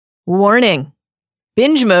Warning.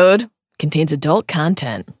 Binge mode contains adult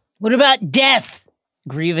content. What about death?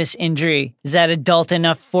 Grievous injury. Is that adult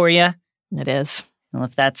enough for you? It is. Well,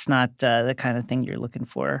 if that's not the kind of thing you're looking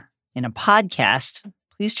for in a podcast,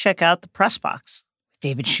 please check out The Press Box with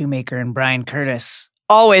David Shoemaker and Brian Curtis.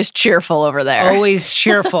 Always cheerful over there. Always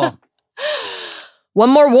cheerful.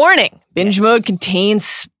 One more warning. Binge mode contains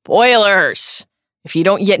spoilers. If you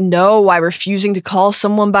don't yet know why refusing to call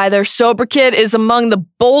someone by their sobriquet is among the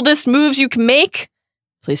boldest moves you can make,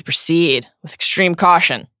 please proceed with extreme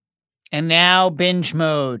caution. And now, binge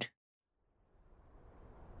mode.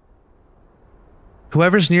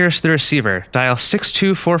 Whoever's nearest the receiver, dial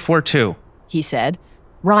 62442. He said.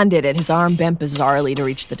 Ron did it, his arm bent bizarrely to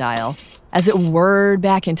reach the dial. As it whirred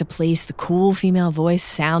back into place, the cool female voice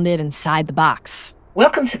sounded inside the box.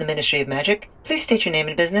 Welcome to the Ministry of Magic. Please state your name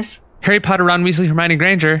and business. Harry Potter, Ron Weasley, Hermione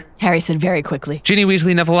Granger. Harry said very quickly. Ginny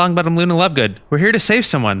Weasley, Neville Longbottom, Luna Lovegood. We're here to save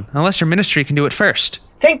someone, unless your ministry can do it first.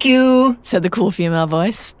 Thank you, said the cool female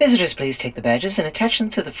voice. Visitors, please take the badges and attach them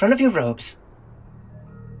to the front of your robes.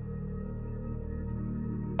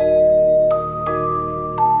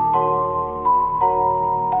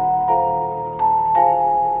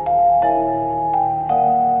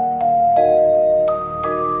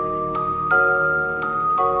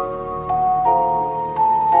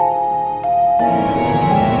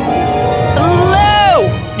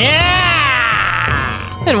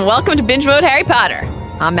 And welcome to Binge Mode Harry Potter.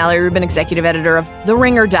 I'm Mallory Rubin, executive editor of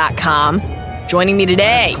TheRinger.com. Joining me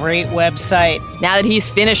today. Great website. Now that he's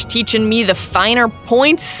finished teaching me the finer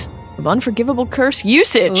points of unforgivable curse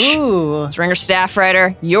usage. Ooh. It's Ringer staff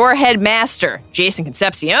writer, your headmaster, Jason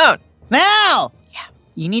Concepcion. Mal! Yeah.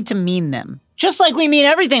 You need to mean them. Just like we mean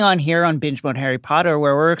everything on here on Binge Mode Harry Potter,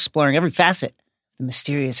 where we're exploring every facet of the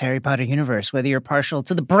mysterious Harry Potter universe, whether you're partial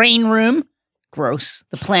to the brain room, gross,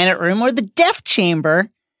 the planet room, or the death chamber.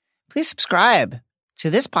 Please subscribe to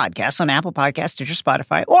this podcast on Apple Podcasts, Stitcher,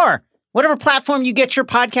 Spotify, or whatever platform you get your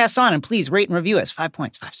podcasts on. And please rate and review us. 5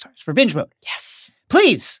 points, 5 stars for Binge Mode. Yes.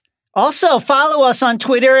 Please also follow us on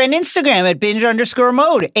Twitter and Instagram at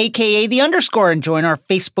binge_mode, a.k.a. the underscore, and join our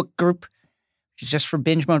Facebook group, which is just for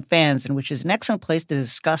Binge Mode fans, and which is an excellent place to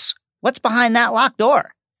discuss what's behind that locked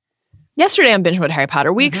door. Yesterday on Binge Mode Harry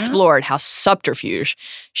Potter, we explored how subterfuge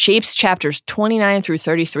shapes chapters 29 through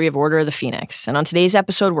 33 of Order of the Phoenix. And on today's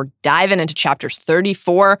episode, we're diving into chapters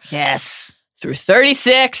 34 through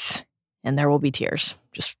 36, and there will be tears.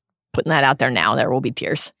 Just putting that out there now, there will be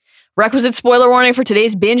tears. Requisite spoiler warning for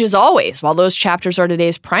today's binge as always. While those chapters are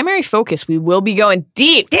today's primary focus, we will be going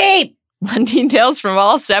deep on details from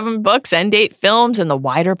all 7 books and 8 films and the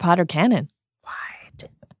wider Potter canon.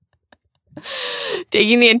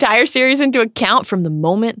 Taking the entire series into account from the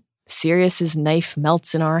moment Sirius's knife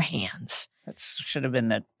melts in our hands. That should have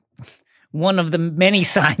been one of the many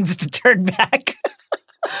signs to turn back.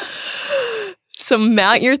 So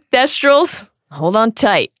mount your thestrals, hold on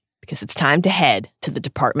tight, because it's time to head to the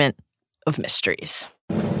Department of Mysteries.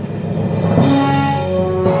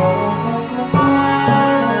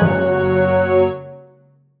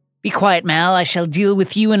 Be quiet, Mal. I shall deal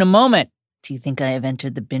with you in a moment. Do you think I have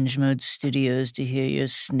entered the Binge Mode studios to hear your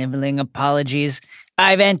sniveling apologies?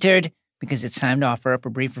 I've entered because it's time to offer up a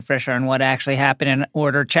brief refresher on what actually happened in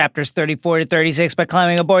Order chapters 34 to 36 by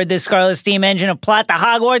climbing aboard this Scarlet Steam engine of Plot the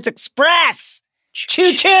Hogwarts Express.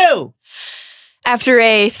 Choo-choo! After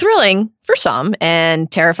a thrilling, for some,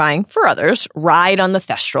 and terrifying for others, ride on the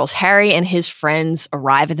Thestrals, Harry and his friends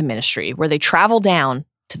arrive at the Ministry, where they travel down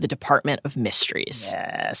to the Department of Mysteries.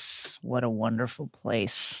 Yes, what a wonderful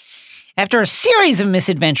place. After a series of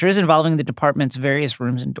misadventures involving the department's various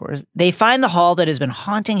rooms and doors, they find the hall that has been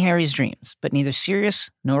haunting Harry's dreams, but neither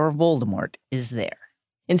Sirius nor Voldemort is there.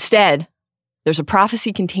 Instead, there's a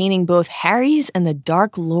prophecy containing both Harry's and the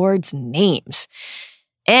Dark Lord's names.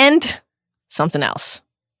 And something else.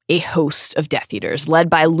 A host of Death Eaters, led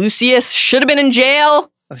by Lucius, should have been in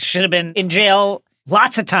jail. Should have been in jail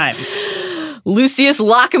lots of times. Lucius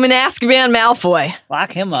Lock him in Azkaban Malfoy.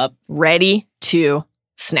 Lock him up. Ready to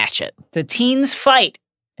snatch it. The teens fight,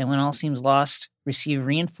 and when all seems lost, receive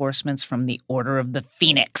reinforcements from the Order of the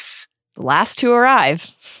Phoenix. The last to arrive.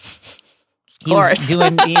 Of course. He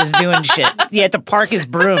is doing shit. He had to park his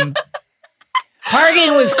broom.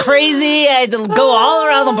 Parking was crazy. I had to go all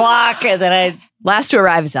around the block, and then Last to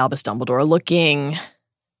arrive is Albus Dumbledore, looking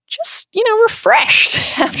just,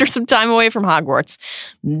 refreshed after some time away from Hogwarts,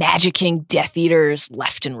 magicking Death Eaters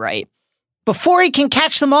left and right. Before he can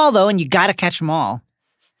catch them all, though, and you gotta catch them all,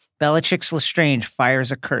 Bellatrix Lestrange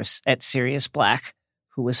fires a curse at Sirius Black,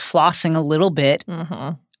 who was flossing a little bit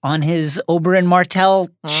on his Oberyn Martell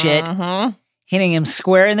shit, hitting him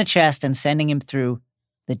square in the chest and sending him through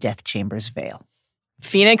the Death Chamber's veil.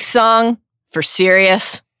 Phoenix song for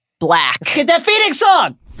Sirius Black. Let's get that Phoenix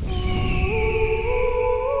song!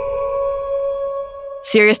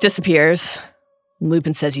 Sirius disappears.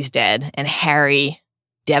 Lupin says he's dead, and Harry,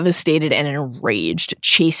 devastated and enraged,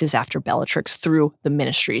 chases after Bellatrix through the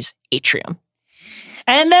Ministry's atrium.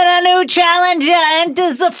 And then a new challenger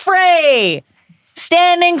enters the fray,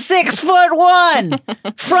 standing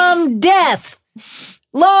 6'1" from death,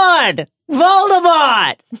 Lord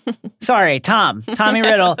Voldemort. Sorry, Tommy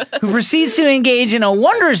Riddle, who proceeds to engage in a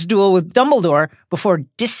wondrous duel with Dumbledore before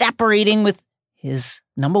disapparating with his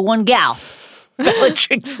number one gal,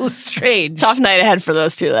 Bellatrix Lestrange. Tough night ahead for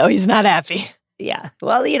those two, though. He's not happy. Yeah.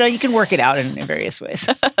 Well, you can work it out in various ways.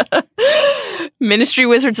 Ministry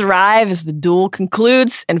wizards arrive as the duel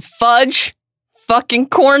concludes, and fucking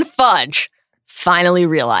Corn Fudge, finally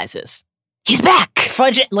realizes he's back.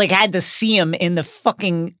 Fudge, had to see him in the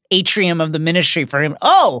fucking atrium of the Ministry for him.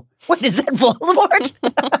 Oh, what is that, Voldemort?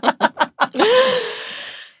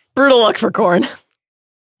 Brutal look for Corn.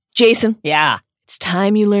 Jason. Yeah. It's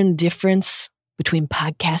time you learn the difference between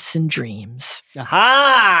podcasts and dreams.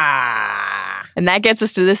 Aha! And that gets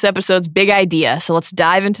us to this episode's big idea. So let's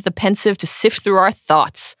dive into the pensive to sift through our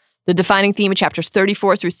thoughts. The defining theme of chapters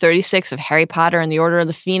 34 through 36 of Harry Potter and the Order of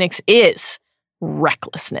the Phoenix is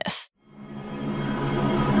recklessness.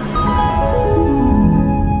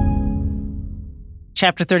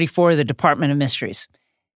 Chapter 34, The Department of Mysteries.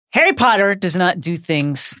 Harry Potter does not do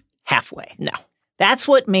things halfway. No. That's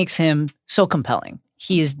what makes him so compelling.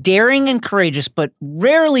 He is daring and courageous, but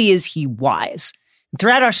rarely is he wise.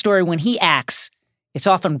 Throughout our story, when he acts, it's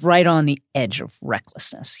often right on the edge of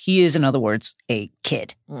recklessness. He is, in other words, a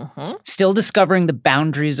kid, still discovering the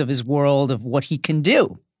boundaries of his world, of what he can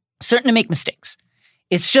do, certain to make mistakes.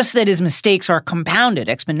 It's just that his mistakes are compounded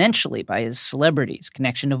exponentially by his celebrity, his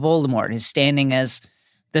connection to Voldemort, his standing as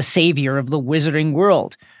the savior of the wizarding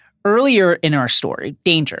world. Earlier in our story,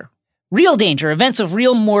 real danger, events of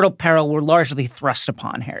real mortal peril were largely thrust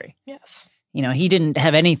upon Harry. Yes. He didn't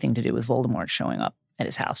have anything to do with Voldemort showing up at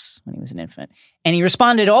his house when he was an infant. And he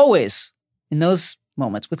responded always in those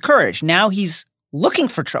moments with courage. Now he's looking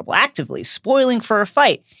for trouble, actively spoiling for a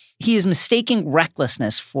fight. He is mistaking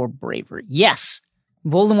recklessness for bravery. Yes,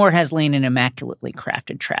 Voldemort has laid an immaculately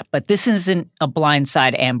crafted trap, but this isn't a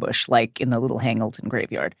blindside ambush like in the Little Hangleton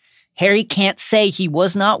graveyard. Harry can't say he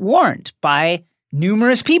was not warned by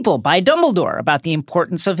numerous people, by Dumbledore, about the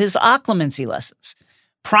importance of his occlumency lessons.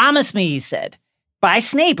 Promise me, he said, by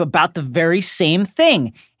Snape about the very same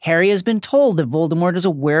thing. Harry has been told that Voldemort is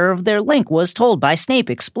aware of their link, was told by Snape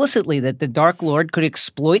explicitly that the Dark Lord could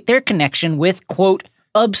exploit their connection with, quote,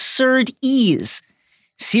 absurd ease.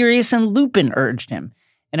 Sirius and Lupin urged him.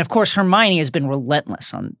 And of course, Hermione has been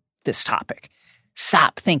relentless on this topic.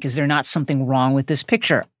 Stop, think, is there not something wrong with this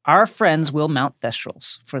picture? Our friends will mount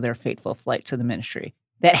Thestrals for their fateful flight to the Ministry.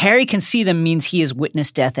 That Harry can see them means he has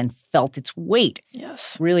witnessed death and felt its weight.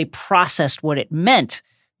 Yes. Really processed what it meant.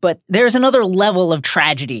 But there's another level of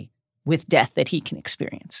tragedy with death that he can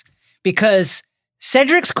experience. Because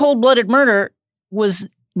Cedric's cold-blooded murder was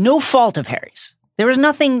no fault of Harry's. There was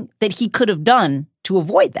nothing that he could have done to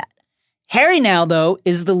avoid that. Harry now, though,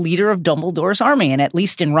 is the leader of Dumbledore's army, and at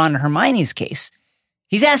least in Ron and Hermione's case,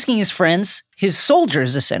 he's asking his friends, his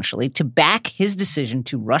soldiers essentially, to back his decision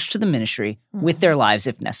to rush to the Ministry with their lives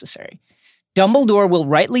if necessary. Dumbledore will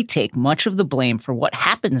rightly take much of the blame for what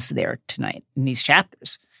happens there tonight in these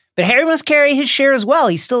chapters. But Harry must carry his share as well.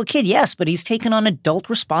 He's still a kid, yes, but he's taken on adult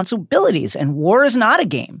responsibilities, and war is not a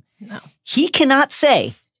game. No. He cannot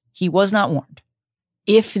say he was not warned.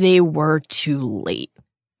 If they were too late.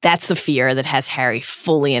 That's the fear that has Harry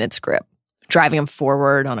fully in its grip, driving him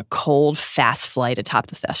forward on a cold, fast flight atop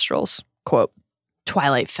the Thestrals. Quote,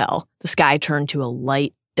 twilight fell. The sky turned to a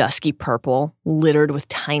light, dusky purple, littered with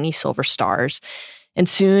tiny silver stars. And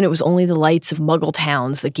soon it was only the lights of Muggle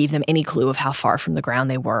towns that gave them any clue of how far from the ground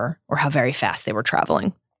they were or how very fast they were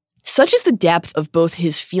traveling. Such is the depth of both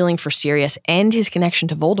his feeling for Sirius and his connection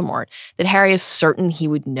to Voldemort that Harry is certain he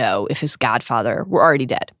would know if his godfather were already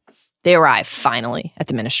dead. They arrive, finally, at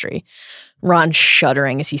the Ministry. Ron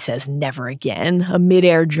shuddering as he says, never again, a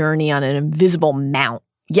mid-air journey on an invisible mount,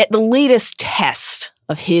 yet the latest test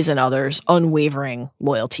of his and others' unwavering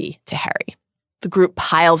loyalty to Harry. The group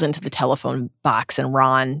piles into the telephone box and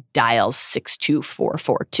Ron dials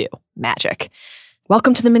 62442, magic.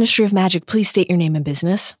 Welcome to the Ministry of Magic. Please state your name and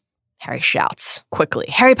business. Harry shouts quickly.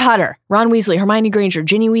 Harry Potter, Ron Weasley, Hermione Granger,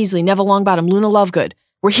 Ginny Weasley, Neville Longbottom, Luna Lovegood.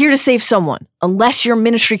 We're here to save someone, unless your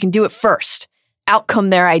ministry can do it first. Out come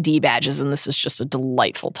their ID badges, and this is just a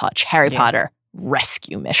delightful touch. Harry Potter,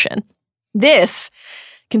 rescue mission. This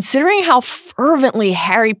considering how fervently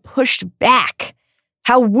Harry pushed back,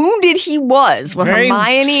 how wounded he was when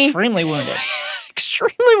Hermione... Extremely wounded.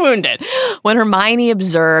 Extremely wounded. When Hermione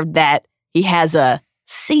observed that he has a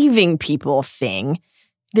saving people thing,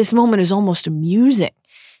 this moment is almost amusing.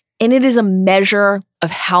 And it is a measure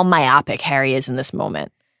of how myopic Harry is in this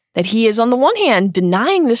moment. That he is, on the one hand,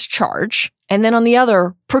 denying this charge, and then on the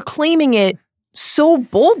other, proclaiming it so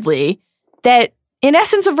boldly that, in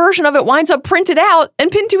essence, a version of it winds up printed out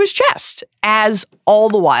and pinned to his chest, as all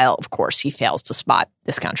the while, of course, he fails to spot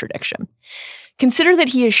this contradiction. Consider that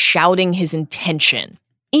he is shouting his intention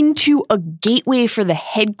into a gateway for the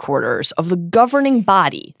headquarters of the governing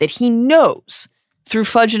body that he knows, through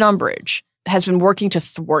Fudge and Umbridge, has been working to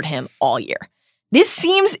thwart him all year. This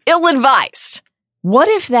seems ill-advised. What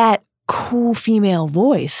if that cool female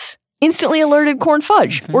voice instantly alerted Corn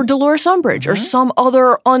Fudge or Dolores Umbridge or some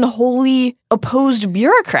other unholy opposed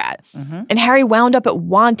bureaucrat? And Harry wound up at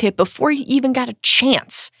Wandtip before he even got a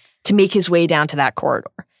chance to make his way down to that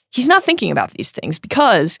corridor. He's not thinking about these things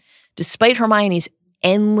because, despite Hermione's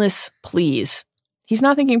endless pleas, he's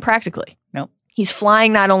not thinking practically. Nope. He's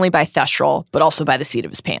flying not only by Thestral, but also by the seat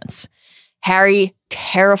of his pants. Harry,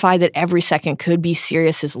 terrified that every second could be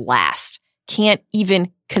Sirius's last, can't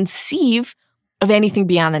even conceive of anything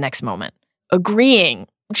beyond the next moment. Agreeing,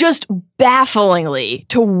 just bafflingly,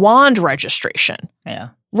 to wand registration. Yeah.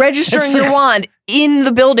 Registering your wand in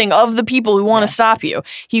the building of the people who want to stop you.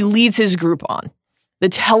 He leads his group on, the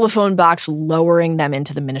telephone box lowering them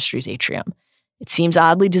into the Ministry's atrium. It seems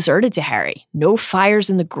oddly deserted to Harry. No fires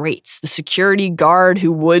in the grates. The security guard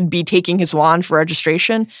who would be taking his wand for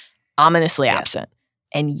registration, ominously absent.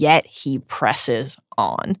 And yet he presses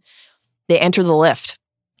on. They enter the lift,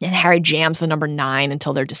 and Harry jams the number 9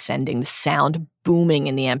 until they're descending, the sound booming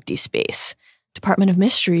in the empty space. Department of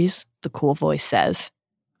Mysteries, the cool voice says.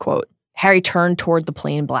 Quote, Harry turned toward the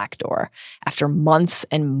plain black door. After months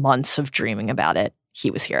and months of dreaming about it, he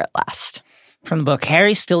was here at last. From the book,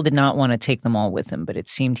 Harry still did not want to take them all with him, but it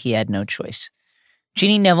seemed he had no choice.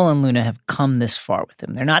 Ginny, Neville, and Luna have come this far with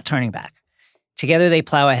him. They're not turning back. Together they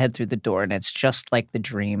plow ahead through the door, and it's just like the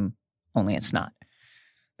dream, only it's not.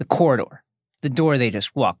 The corridor, the door they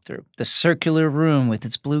just walked through, the circular room with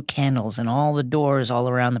its blue candles and all the doors all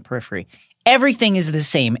around the periphery. Everything is the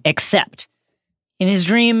same, except in his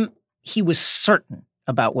dream, he was certain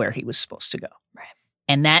about where he was supposed to go. Right.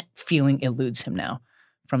 And that feeling eludes him now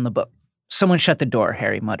from the book. Someone shut the door,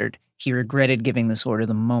 Harry muttered. He regretted giving this order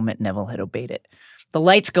the moment Neville had obeyed it. The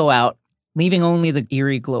lights go out, leaving only the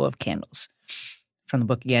eerie glow of candles. From the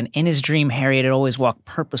book again, in his dream, Harry had always walked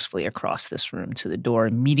purposefully across this room to the door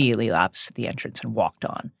immediately opposite the entrance and walked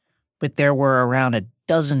on. But there were around a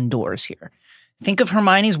dozen doors here. Think of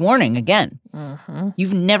Hermione's warning again.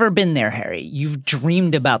 You've never been there, Harry. You've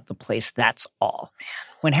dreamed about the place, that's all.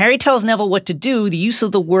 When Harry tells Neville what to do, the use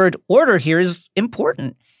of the word order here is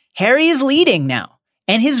important. Harry is leading now.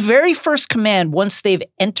 And his very first command, once they've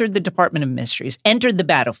entered the Department of Mysteries, entered the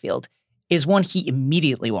battlefield, is one he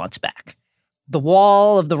immediately wants back. The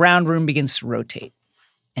wall of the round room begins to rotate.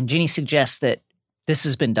 And Ginny suggests that this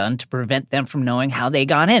has been done to prevent them from knowing how they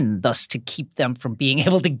got in, thus to keep them from being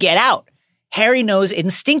able to get out. Harry knows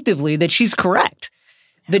instinctively that she's correct.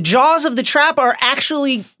 The jaws of the trap are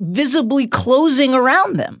actually visibly closing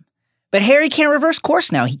around them. But Harry can't reverse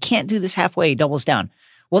course now. He can't do this halfway. He doubles down.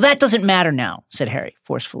 Well, that doesn't matter now, said Harry,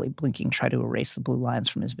 forcefully blinking, trying to erase the blue lines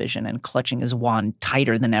from his vision and clutching his wand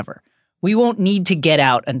tighter than ever. We won't need to get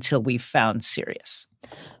out until we've found Sirius.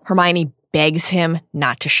 Hermione begs him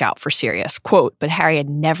not to shout for Sirius. Quote, but Harry had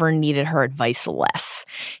never needed her advice less.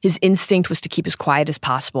 His instinct was to keep as quiet as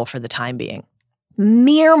possible for the time being.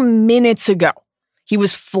 Mere minutes ago, he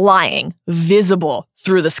was flying, visible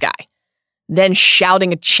through the sky, then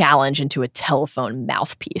shouting a challenge into a telephone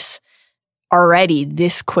mouthpiece. Already,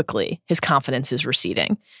 this quickly, his confidence is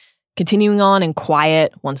receding. Continuing on in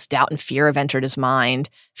quiet, once doubt and fear have entered his mind,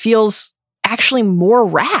 feels actually more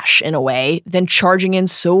rash in a way than charging in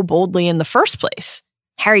so boldly in the first place.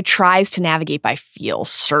 Harry tries to navigate by feel,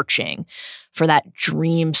 searching for that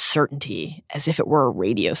dream certainty as if it were a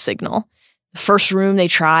radio signal. The first room they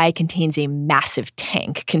try contains a massive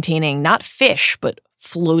tank containing not fish, but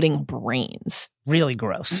floating brains. Really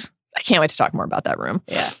gross. I can't wait to talk more about that room.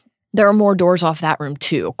 Yeah. There are more doors off that room,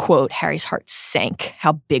 too. Quote, Harry's heart sank.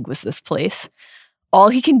 How big was this place? All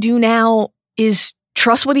he can do now is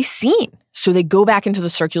trust what he's seen. So they go back into the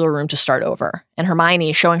circular room to start over. And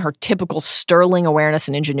Hermione, showing her typical sterling awareness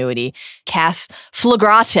and ingenuity, casts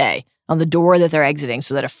flagrate on the door that they're exiting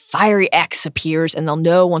so that a fiery X appears and they'll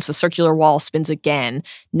know once the circular wall spins again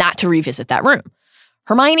not to revisit that room.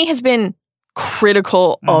 Hermione has been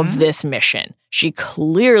critical of this mission. She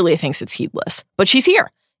clearly thinks it's heedless, but she's here.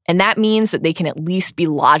 And that means that they can at least be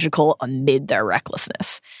logical amid their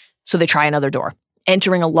recklessness. So they try another door,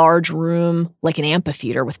 entering a large room like an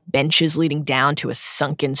amphitheater with benches leading down to a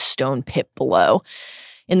sunken stone pit below.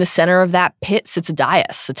 In the center of that pit sits a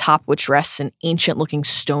dais, atop which rests an ancient-looking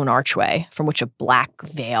stone archway from which a black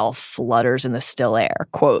veil flutters in the still air,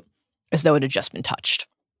 quote, as though it had just been touched.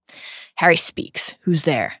 Harry speaks. Who's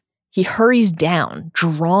there? He hurries down,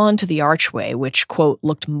 drawn to the archway, which, quote,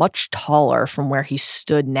 looked much taller from where he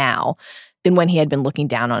stood now than when he had been looking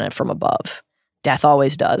down on it from above. Death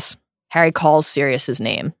always does. Harry calls Sirius's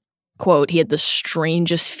name. Quote, he had the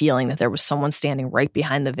strangest feeling that there was someone standing right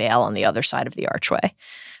behind the veil on the other side of the archway.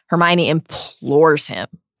 Hermione implores him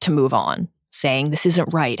to move on, saying, this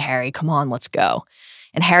isn't right, Harry. Come on, let's go.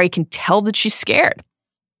 And Harry can tell that she's scared,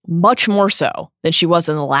 much more so than she was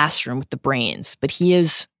in the last room with the brains, but he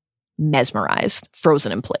is mesmerized,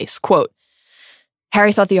 frozen in place. Quote,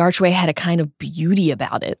 Harry thought the archway had a kind of beauty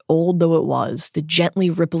about it, old though it was. The gently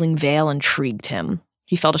rippling veil intrigued him.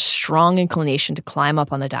 He felt a strong inclination to climb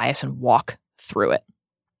up on the dais and walk through it.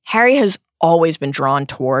 Harry has always been drawn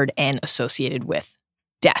toward and associated with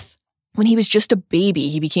death. When he was just a baby,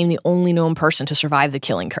 he became the only known person to survive the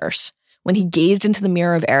killing curse. When he gazed into the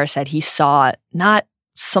mirror of Erised, he saw not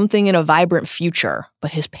something in a vibrant future,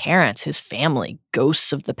 but his parents, his family,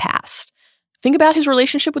 ghosts of the past. Think about his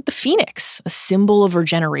relationship with the Phoenix, a symbol of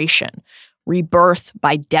regeneration. Rebirth,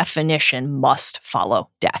 by definition, must follow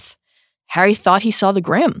death. Harry thought he saw the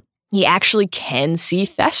Grim. He actually can see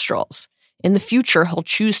Thestrals. In the future, he'll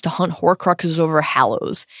choose to hunt Horcruxes over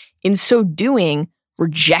Hallows. In so doing,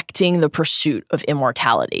 rejecting the pursuit of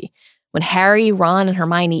immortality. When Harry, Ron, and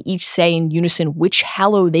Hermione each say in unison which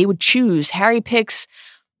Hallow they would choose, Harry picks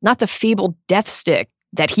not the fabled death stick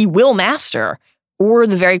that he will master, or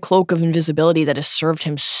the very cloak of invisibility that has served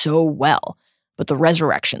him so well, but the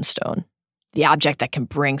resurrection stone, the object that can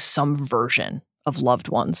bring some version of loved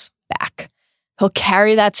ones back. He'll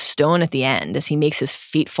carry that stone at the end as he makes his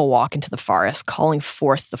fateful walk into the forest, calling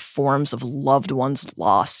forth the forms of loved ones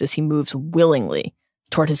lost as he moves willingly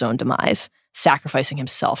toward his own demise, sacrificing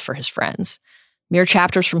himself for his friends. Mere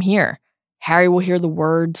chapters from here, Harry will hear the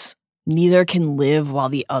words, neither can live while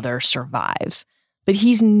the other survives. But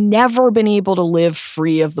he's never been able to live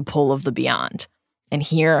free of the pull of the beyond. And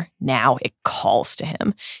here, now, it calls to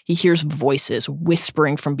him. He hears voices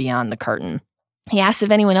whispering from beyond the curtain. He asks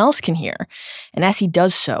if anyone else can hear. And as he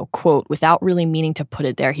does so, quote, without really meaning to put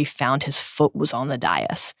it there, he found his foot was on the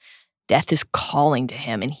dais. Death is calling to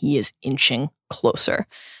him, and he is inching closer.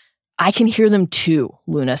 I can hear them too,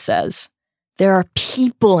 Luna says. There are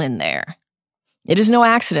people in there. It is no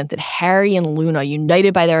accident that Harry and Luna,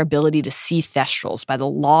 united by their ability to see Thestrals, by the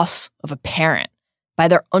loss of a parent, by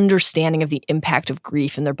their understanding of the impact of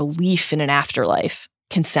grief and their belief in an afterlife,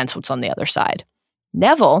 can sense what's on the other side.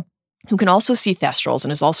 Neville, who can also see Thestrals and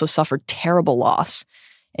has also suffered terrible loss,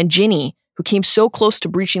 and Ginny, who came so close to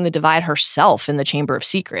breaching the divide herself in the Chamber of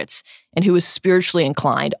Secrets, and who is spiritually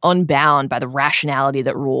inclined, unbound by the rationality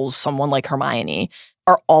that rules someone like Hermione,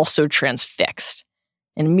 are also transfixed.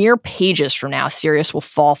 And mere pages from now, Sirius will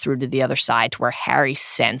fall through to the other side to where Harry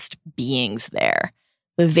sensed beings there.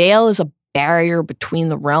 The veil is a barrier between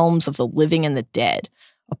the realms of the living and the dead,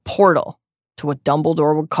 a portal to what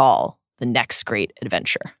Dumbledore would call the next great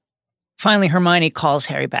adventure. Finally, Hermione calls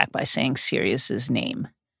Harry back by saying Sirius's name.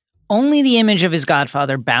 Only the image of his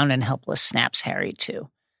godfather, bound and helpless, snaps Harry too.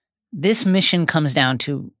 This mission comes down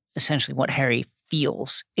to essentially what Harry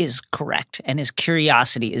feels is correct, and his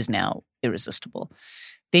curiosity is now irresistible.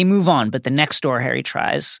 They move on, but the next door Harry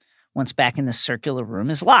tries, once back in the circular room,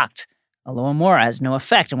 is locked. Alohomora has no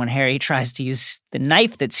effect, and when Harry tries to use the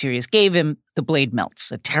knife that Sirius gave him, the blade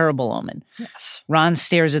melts, a terrible omen. Yes. Ron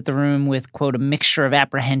stares at the room with, quote, a mixture of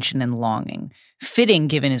apprehension and longing. Fitting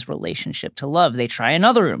given his relationship to love, they try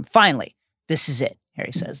another room. Finally, this is it,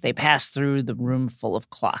 Harry says. They pass through the room full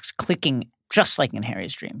of clocks, clicking just like in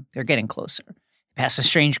Harry's dream. They're getting closer. Past a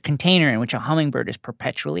strange container in which a hummingbird is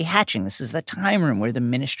perpetually hatching. This is the time room where the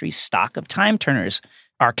ministry's stock of time turners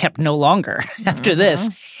are kept no longer. After this,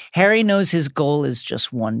 Harry knows his goal is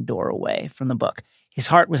just one door away from the book. His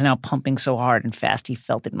heart was now pumping so hard and fast he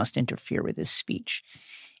felt it must interfere with his speech.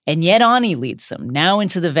 And yet on he leads them, now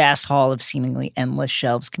into the vast hall of seemingly endless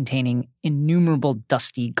shelves containing innumerable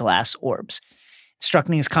dusty glass orbs.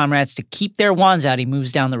 Instructing his comrades to keep their wands out, he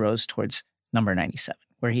moves down the rows towards number 97.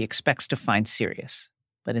 Where he expects to find Sirius,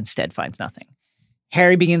 but instead finds nothing.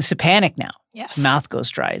 Harry begins to panic now. Yes. His mouth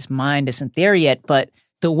goes dry. His mind isn't there yet, but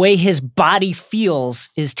the way his body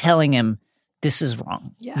feels is telling him this is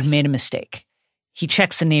wrong. Yes. You made a mistake. He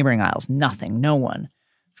checks the neighboring aisles. Nothing. No one.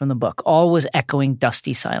 From the book. All was echoing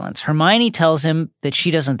dusty silence. Hermione tells him that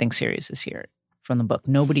she doesn't think Sirius is here. From the book.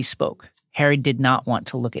 Nobody spoke. Harry did not want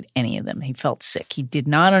to look at any of them. He felt sick. He did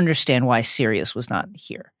not understand why Sirius was not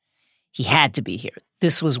here. He had to be here.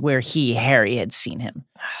 This was where Harry, had seen him.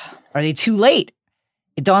 Are they too late?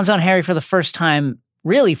 It dawns on Harry for the first time,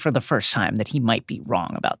 really for the first time, that he might be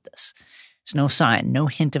wrong about this. There's no sign, no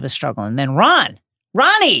hint of a struggle. And then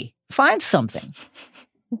Ronnie, finds something.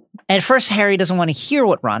 At first, Harry doesn't want to hear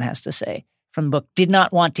what Ron has to say. From the book, did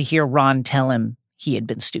not want to hear Ron tell him he had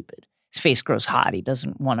been stupid. His face grows hot. He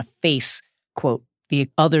doesn't want to face, quote, the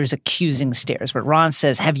other's accusing stares. But Ron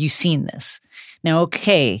says, have you seen this? Now,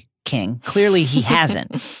 okay, King, clearly he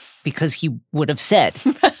hasn't, because he would have said.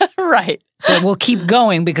 Right. But we'll keep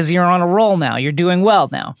going because you're on a roll now. You're doing well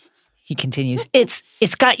now. He continues,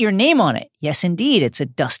 it's got your name on it. Yes, indeed. It's a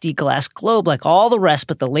dusty glass globe like all the rest,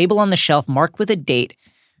 but the label on the shelf marked with a date,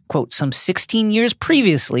 quote, some 16 years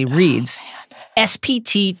previously reads,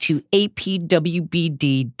 SPT to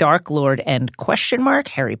APWBD, Dark Lord, and question mark,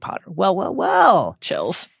 Harry Potter. Well.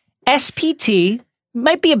 Chills. SPT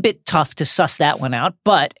might be a bit tough to suss that one out,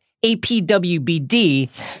 but APWBD,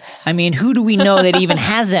 I mean, who do we know that even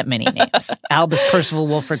has that many names? Albus, Percival,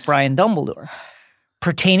 Wulfric, Brian, Dumbledore.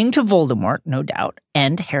 Pertaining to Voldemort, no doubt,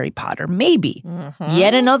 and Harry Potter, maybe. Mm-hmm.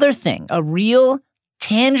 Yet another thing, a real,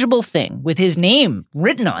 tangible thing with his name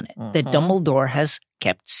written on it that Dumbledore has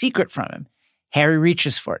kept secret from him. Harry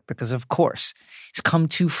reaches for it because, of course, he's come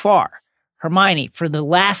too far. Hermione, for the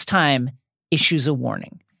last time, issues a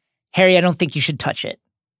warning. Harry, I don't think you should touch it.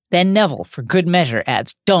 Then Neville, for good measure,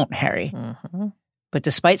 adds, don't, Harry. Mm-hmm. But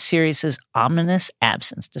despite Sirius's ominous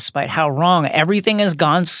absence, despite how wrong everything has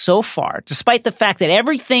gone so far, despite the fact that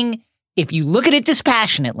everything, if you look at it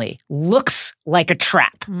dispassionately, looks like a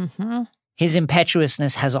trap, his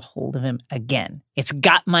impetuousness has a hold of him again. It's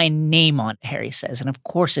got my name on it, Harry says, and of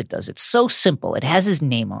course it does. It's so simple. It has his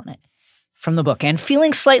name on it. From the book, and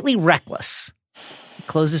feeling slightly reckless, he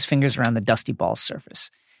closed his fingers around the dusty ball's surface.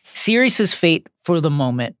 Sirius's fate, for the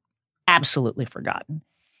moment, absolutely forgotten.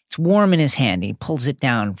 It's warm in his hand. He pulls it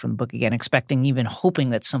down from the book again, expecting, even hoping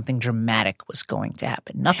that something dramatic was going to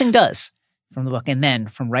happen. Nothing does from the book. And then,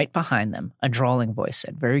 from right behind them, a drawling voice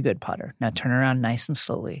said, very good, Potter. Now turn around nice and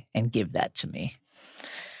slowly and give that to me.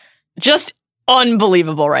 Just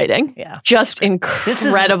unbelievable writing. Yeah. Just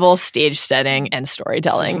incredible stage setting and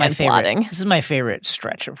storytelling and plotting. This is my favorite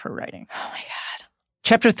stretch of her writing. Oh my God.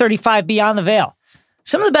 Chapter 35, Beyond the Veil.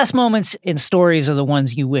 Some of the best moments in stories are the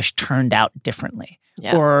ones you wish turned out differently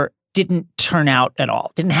or didn't turn out at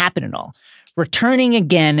all, didn't happen at all. Returning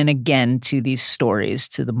again and again to these stories,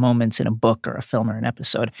 to the moments in a book or a film or an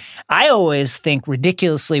episode, I always think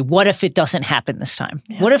ridiculously, what if it doesn't happen this time?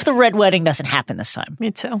 Yeah. What if the Red Wedding doesn't happen this time? Me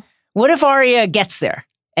too. What if Arya gets there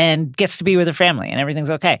and gets to be with her family and everything's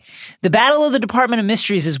okay? The Battle of the Department of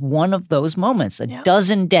Mysteries is one of those moments. A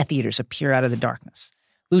dozen Death Eaters appear out of the darkness.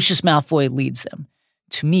 Lucius Malfoy leads them.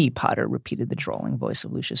 To me, Potter, repeated the drawling voice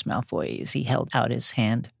of Lucius Malfoy as he held out his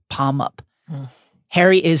hand, palm up.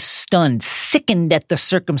 Harry is stunned, sickened at the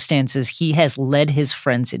circumstances he has led his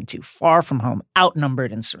friends into, far from home,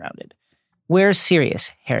 outnumbered and surrounded. Where's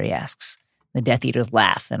Sirius? Harry asks. The Death Eaters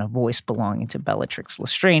laugh, and a voice belonging to Bellatrix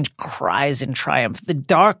Lestrange cries in triumph. The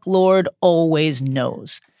Dark Lord always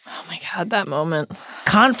knows. Oh my God, that moment.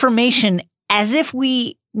 Confirmation, as if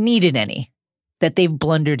we needed any, that they've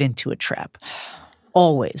blundered into a trap.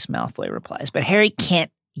 Always, Malfoy replies, but Harry can't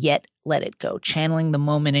yet let it go, channeling the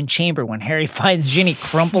moment in Chamber when Harry finds Ginny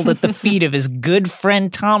crumpled at the feet of his good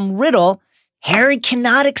friend Tom Riddle. Harry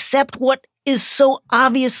cannot accept what is so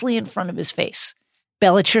obviously in front of his face.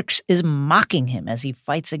 Bellatrix is mocking him as he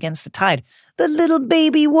fights against the tide. The little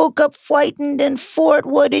baby woke up frightened and fought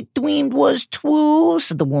what it dreamed was true,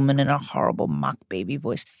 said the woman in a horrible mock baby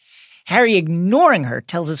voice. Harry, ignoring her,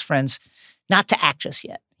 tells his friends not to act just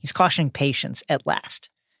yet. He's cautioning patience at last.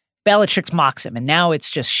 Bellatrix mocks him, and now it's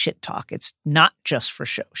just shit talk. It's not just for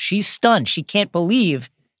show. She's stunned. She can't believe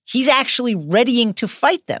he's actually readying to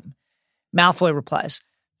fight them. Malfoy replies,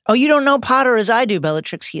 oh, you don't know Potter as I do,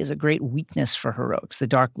 Bellatrix. He has a great weakness for heroics. The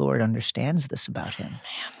Dark Lord understands this about him.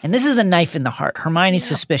 And this is the knife in the heart. Hermione's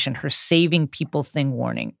suspicion, her saving people thing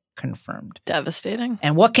warning, confirmed. Devastating.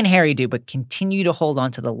 And what can Harry do but continue to hold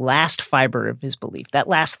on to the last fiber of his belief, that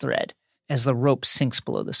last thread, as the rope sinks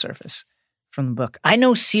below the surface? From the book, I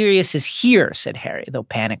know Sirius is here, said Harry, though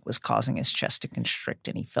panic was causing his chest to constrict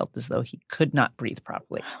and he felt as though he could not breathe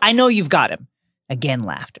properly. I know you've got him. Again,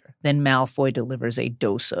 laughter. Then Malfoy delivers a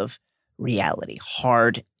dose of reality,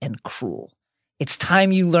 hard and cruel. It's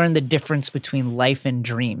time you learn the difference between life and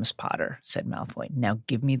dreams, Potter, said Malfoy. Now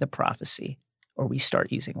give me the prophecy, or we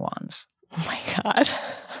start using wands. Oh my God.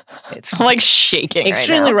 It's I'm like shaking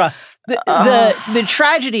extremely right now. rough. The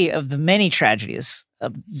tragedy of the many tragedies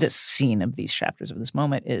of this scene, of these chapters, of this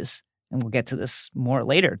moment is, and we'll get to this more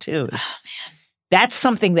later too, is that's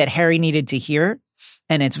something that Harry needed to hear.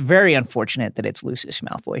 And it's very unfortunate that it's Lucius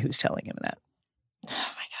Malfoy who's telling him that. Oh my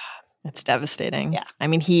God. It's devastating. Yeah. I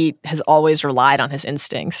mean, he has always relied on his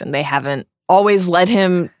instincts, and they haven't always led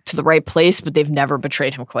him to the right place, but they've never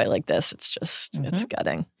betrayed him quite like this. It's just, it's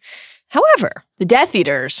gutting. However, the Death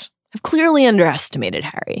Eaters have clearly underestimated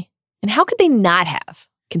Harry. And how could they not have,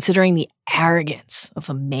 considering the arrogance of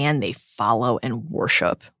the man they follow and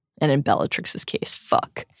worship? And in Bellatrix's case,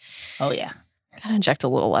 fuck. Oh, yeah. Gotta inject a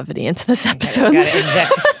little levity into this episode.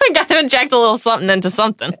 Gotta Gotta inject a little something into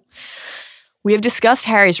something. We have discussed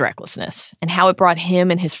Harry's recklessness and how it brought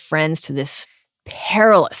him and his friends to this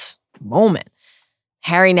perilous moment.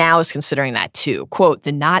 Harry now is considering that too. Quote,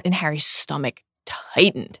 the knot in Harry's stomach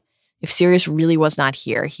tightened. If Sirius really was not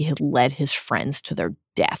here, he had led his friends to their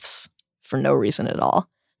deaths for no reason at all.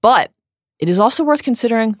 But it is also worth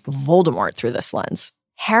considering Voldemort through this lens.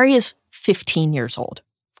 Harry is 15 years old.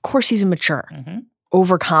 Of course he's immature,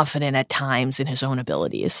 overconfident at times in his own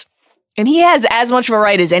abilities. And he has as much of a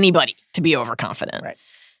right as anybody to be overconfident. Right.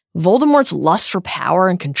 Voldemort's lust for power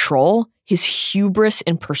and control, his hubris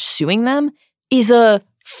in pursuing them, is a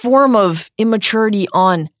form of immaturity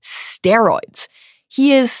on steroids.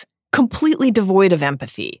 He is completely devoid of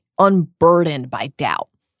empathy, unburdened by doubt.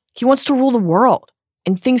 He wants to rule the world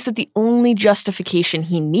and thinks that the only justification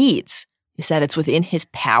he needs is that it's within his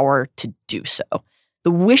power to do so.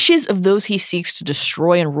 The wishes of those he seeks to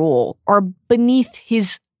destroy and rule are beneath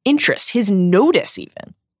his interest, his notice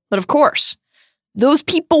even. But of course, those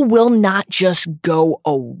people will not just go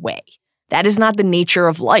away. That is not the nature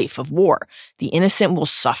of life, of war. The innocent will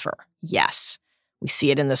suffer. Yes, we see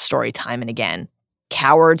it in this story time and again.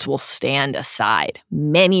 Cowards will stand aside.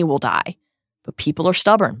 Many will die. But people are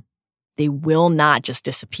stubborn. They will not just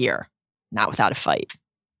disappear, not without a fight.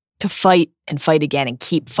 To fight and fight again and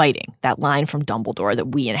keep fighting, that line from Dumbledore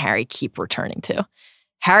that we and Harry keep returning to.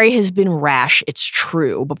 Harry has been rash, it's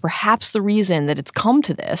true, but perhaps the reason that it's come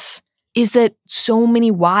to this is that so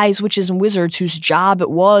many wise witches and wizards whose job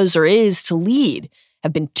it was or is to lead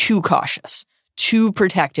have been too cautious, too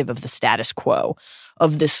protective of the status quo,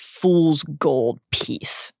 of this fool's gold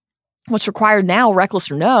peace. What's required now,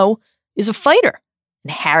 reckless or no, is a fighter.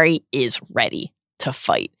 And Harry is ready to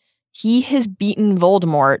fight. He has beaten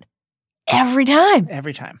Voldemort every time.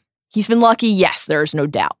 Every time. He's been lucky, yes, there is no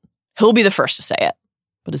doubt. He'll be the first to say it.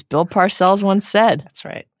 But as Bill Parcells once said, that's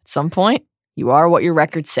right. At some point, you are what your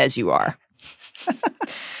record says you are.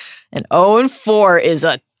 And 0-4 is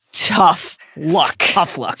a tough luck.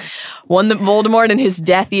 Tough luck. One that Voldemort and his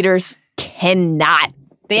Death Eaters cannot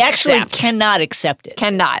They actually accept. cannot accept it.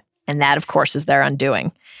 Cannot. And that, of course, is their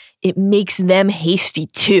undoing. It makes them hasty,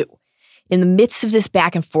 too. In the midst of this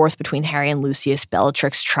back and forth between Harry and Lucius,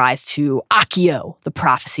 Bellatrix tries to Accio the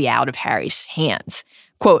prophecy out of Harry's hands.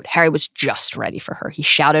 Quote, Harry was just ready for her. He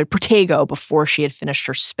shouted Protego before she had finished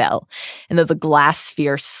her spell. And though the glass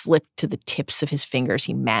sphere slipped to the tips of his fingers,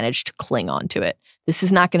 he managed to cling onto it. This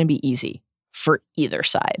is not going to be easy for either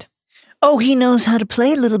side. Oh, he knows how to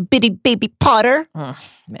play, little bitty baby Potter. Oh,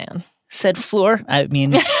 man. Said Fleur. I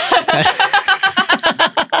mean,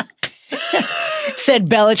 said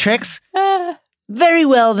Bellatrix. Very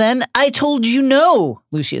well, then. I told you no,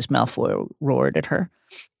 Lucius Malfoy roared at her.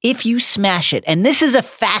 If you smash it, and this is a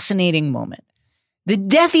fascinating moment, the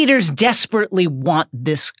Death Eaters desperately want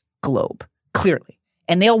this globe, clearly.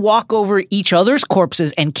 And they'll walk over each other's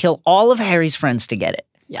corpses and kill all of Harry's friends to get it.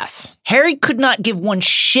 Yes. Harry could not give one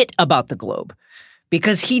shit about the globe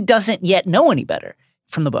because he doesn't yet know any better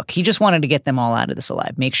from the book. He just wanted to get them all out of this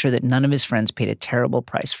alive, make sure that none of his friends paid a terrible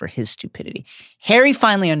price for his stupidity. Harry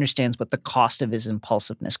finally understands what the cost of his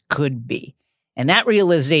impulsiveness could be. And that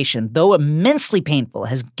realization, though immensely painful,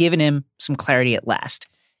 has given him some clarity at last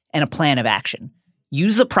and a plan of action.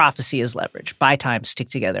 Use the prophecy as leverage, buy time, stick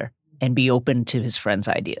together, and be open to his friends'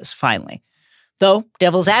 ideas, finally. Though,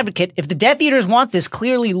 devil's advocate, if the Death Eaters want this,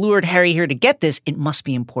 clearly lured Harry here to get this, it must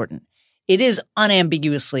be important. It is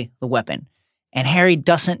unambiguously the weapon. And Harry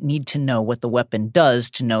doesn't need to know what the weapon does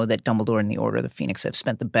to know that Dumbledore and the Order of the Phoenix have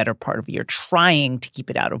spent the better part of a year trying to keep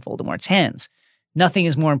it out of Voldemort's hands. Nothing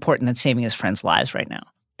is more important than saving his friends' lives right now.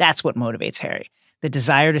 That's what motivates Harry. The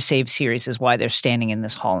desire to save Sirius is why they're standing in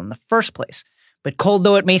this hall in the first place. But cold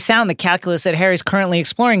though it may sound, the calculus that Harry's currently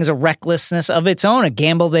exploring is a recklessness of its own, a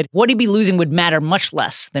gamble that what he'd be losing would matter much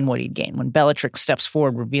less than what he'd gain. When Bellatrix steps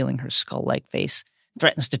forward, revealing her skull-like face,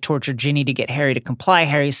 threatens to torture Ginny to get Harry to comply,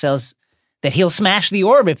 Harry says that he'll smash the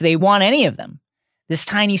orb if they want any of them. This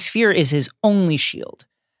tiny sphere is his only shield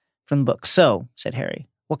from the book. So, said Harry,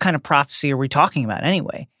 what kind of prophecy are we talking about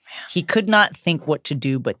anyway? He could not think what to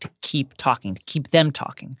do but to keep talking, to keep them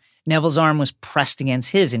talking. Neville's arm was pressed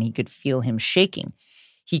against his, and he could feel him shaking.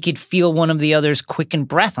 He could feel one of the others' quickened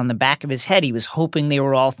breath on the back of his head. He was hoping they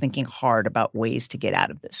were all thinking hard about ways to get out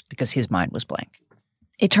of this, because his mind was blank.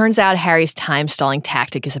 It turns out Harry's time-stalling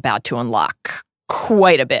tactic is about to unlock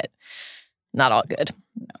quite a bit. Not all good.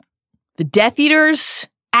 No. The Death Eaters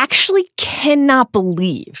actually cannot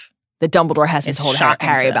believe that Dumbledore hasn't told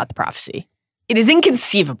Harry about the prophecy. It is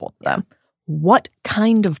inconceivable to them. What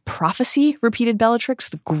kind of prophecy? Repeated Bellatrix,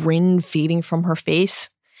 the grin fading from her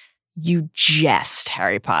face. You jest,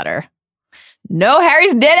 Harry Potter. No,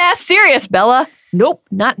 Harry's dead-ass serious, Bella. Nope,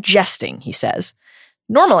 not jesting, he says.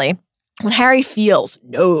 Normally, when Harry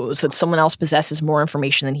knows that someone else possesses more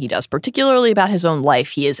information than he does, particularly about his own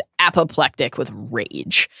life, he is apoplectic with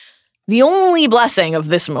rage. The only blessing of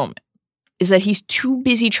this moment is that he's too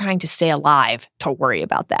busy trying to stay alive to worry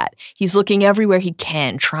about that. He's looking everywhere he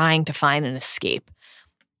can, trying to find an escape.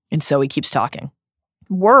 And so he keeps talking.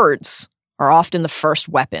 Words are often the first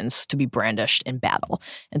weapons to be brandished in battle.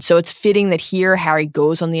 And so it's fitting that here Harry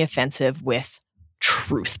goes on the offensive with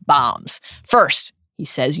truth bombs. First, he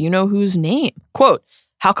says, you know whose name? Quote,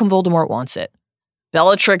 how come Voldemort wants it?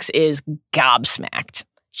 Bellatrix is gobsmacked.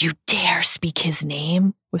 You dare speak his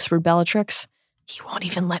name? Whispered Bellatrix. He won't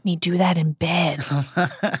even let me do that in bed.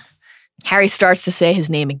 Harry starts to say his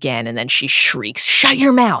name again, and then she shrieks, shut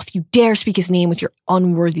your mouth! You dare speak his name with your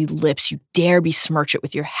unworthy lips. You dare besmirch it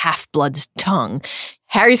with your half-blood's tongue.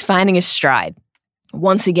 Harry's finding his stride,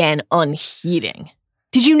 once again unheeding.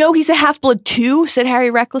 Did you know he's a half-blood too? Said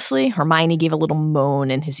Harry recklessly. Hermione gave a little moan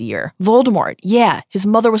in his ear. Voldemort, yeah, his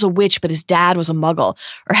mother was a witch, but his dad was a muggle.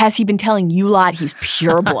 Or has he been telling you lot he's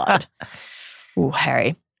pure blood? Ooh,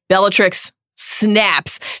 Harry. Bellatrix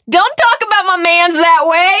snaps. Don't talk about my mans that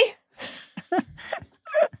way!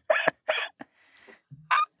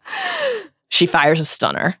 She fires a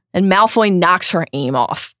stunner, and Malfoy knocks her aim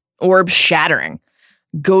off, orbs shattering,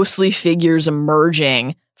 ghostly figures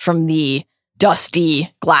emerging from the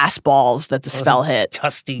dusty glass balls that the spell hit.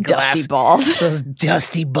 Dusty balls. Those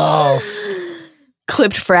dusty balls.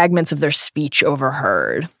 Clipped fragments of their speech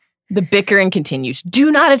overheard. The bickering continues.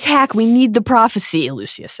 Do not attack. We need the prophecy,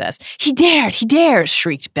 Lucius says. He dares,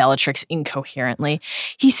 shrieked Bellatrix incoherently.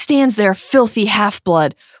 He stands there, filthy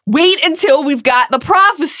half-blood. Wait until we've got the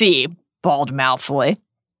prophecy, bawled Malfoy.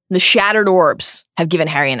 The shattered orbs have given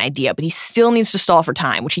Harry an idea, but he still needs to stall for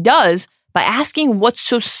time, which he does by asking what's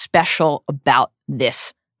so special about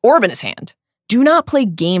this orb in his hand. Do not play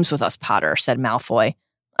games with us, Potter, said Malfoy.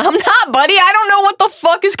 I'm not, buddy. I don't know what the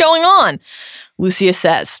fuck is going on. Lucius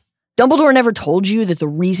says, Dumbledore never told you that the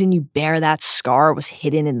reason you bear that scar was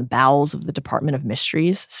hidden in the bowels of the Department of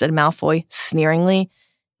Mysteries, said Malfoy, sneeringly.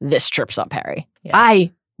 This trips up Harry. Yeah.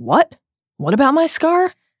 What? What about my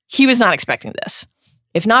scar? He was not expecting this.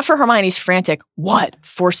 If not for Hermione's frantic what,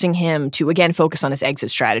 forcing him to again focus on his exit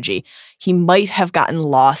strategy, he might have gotten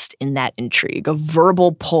lost in that intrigue, a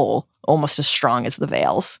verbal pull almost as strong as the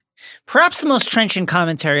veils. Perhaps the most trenchant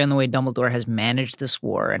commentary on the way Dumbledore has managed this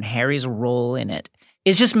war and Harry's role in it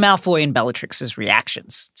is just Malfoy and Bellatrix's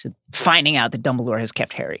reactions to finding out that Dumbledore has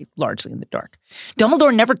kept Harry largely in the dark.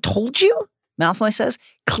 Dumbledore never told you? Malfoy says.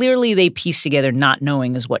 Clearly they piece together not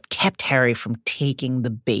knowing is what kept Harry from taking the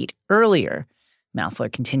bait earlier.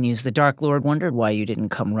 Malfoy continues, the Dark Lord wondered why you didn't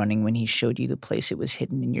come running when he showed you the place it was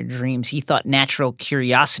hidden in your dreams. He thought natural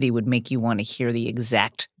curiosity would make you want to hear the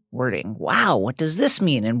exact wording. Wow, what does this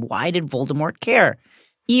mean? And why did Voldemort care?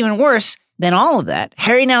 Even worse than all of that,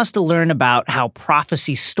 Harry now has to learn about how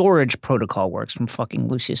prophecy storage protocol works from fucking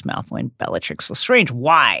Lucius Malfoy and Bellatrix Lestrange.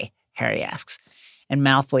 Why? Harry asks. And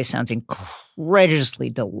Malfoy sounds incredulously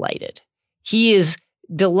delighted. He is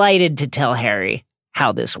delighted to tell Harry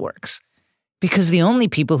how this works. Because the only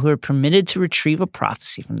people who are permitted to retrieve a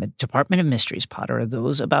prophecy from the Department of Mysteries, Potter, are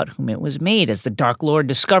those about whom it was made, as the Dark Lord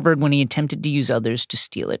discovered when he attempted to use others to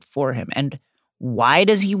steal it for him. And why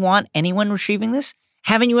does he want anyone retrieving this?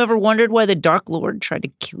 Haven't you ever wondered why the Dark Lord tried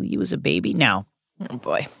to kill you as a baby? Now, oh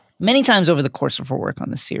boy. Many times over the course of our work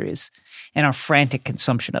on this series and our frantic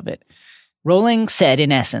consumption of it, Rowling said,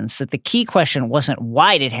 in essence, that the key question wasn't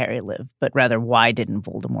why did Harry live, but rather why didn't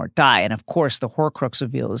Voldemort die? And of course, the Horcrux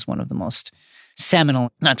reveal is one of the most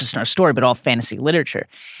seminal, not just in our story, but all fantasy literature.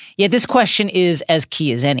 Yet this question is as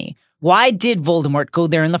key as any. Why did Voldemort go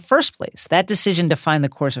there in the first place? That decision defined the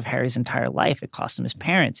course of Harry's entire life. It cost him his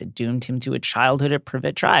parents. It doomed him to a childhood at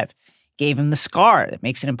Privet Drive. Gave him the scar that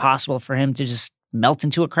makes it impossible for him to just melt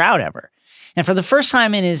into a crowd ever. And for the first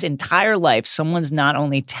time in his entire life, someone's not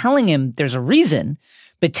only telling him there's a reason,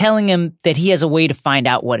 but telling him that he has a way to find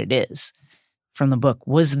out what it is. From the book,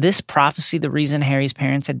 was this prophecy the reason Harry's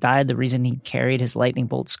parents had died? The reason he carried his lightning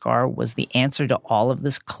bolt scar? Was the answer to all of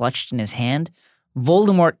this clutched in his hand?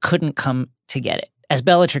 Voldemort couldn't come to get it. As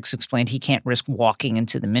Bellatrix explained, he can't risk walking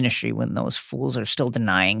into the Ministry when those fools are still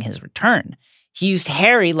denying his return. He used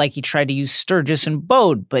Harry like he tried to use Sturgis and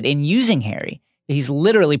Bode, but in using Harry, he's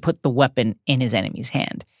literally put the weapon in his enemy's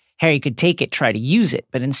hand. Harry could take it, try to use it,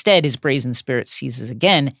 but instead his brazen spirit seizes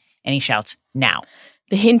again, and he shouts, "Now."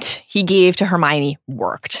 The hint he gave to Hermione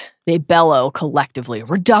worked. They bellow collectively,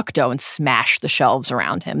 reducto, and smash the shelves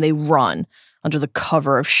around him. They run under the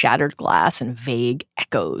cover of shattered glass and vague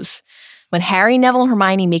echoes. When Harry, Neville, and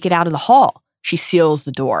Hermione make it out of the hall, she seals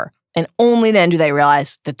the door, and only then do they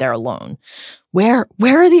realize that they're alone. Where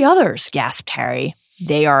are the others? Gasped Harry.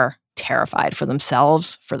 They are terrified for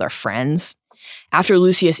themselves, for their friends. After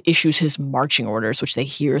Lucius issues his marching orders, which they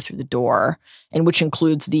hear through the door, and which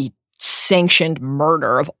includes the sanctioned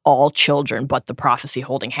murder of all children but the prophecy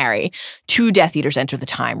holding Harry, 2 Death Eaters enter the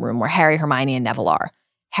time room where Harry, Hermione, and Neville are.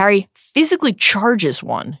 Harry physically charges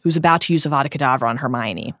one who's about to use Avada Kedavra on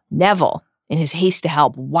Hermione. Neville, in his haste to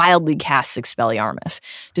help, wildly casts Expelliarmus,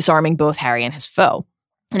 disarming both Harry and his foe.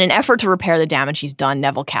 In an effort to repair the damage he's done,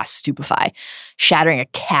 Neville casts Stupefy, shattering a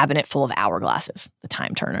cabinet full of hourglasses, the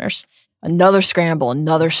Time Turners. Another scramble,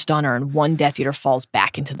 another stunner, and one Death Eater falls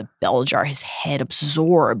back into the bell jar, his head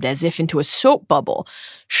absorbed as if into a soap bubble,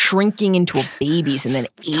 shrinking into a baby's and then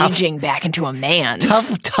aging back into a man's.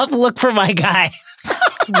 Tough look for my guy.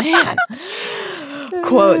 Man.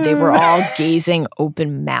 Quote, they were all gazing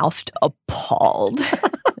open-mouthed, appalled.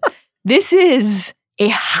 This is a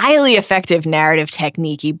highly effective narrative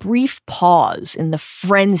technique, a brief pause in the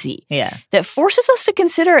frenzy that forces us to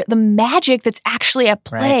consider the magic that's actually at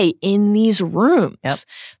play in these rooms. Yep.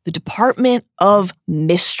 The Department of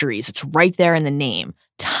Mysteries, it's right there in the name.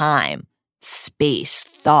 Time, space,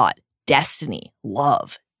 thought, destiny,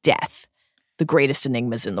 love, death. The greatest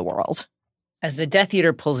enigmas in the world. As the Death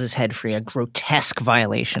Eater pulls his head free, a grotesque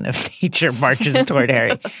violation of nature marches toward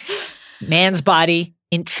Harry. Man's body,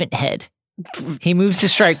 infant head. He moves to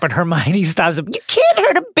strike, but Hermione stops him. You can't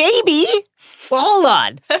hurt a baby. Well, hold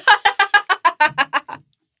on.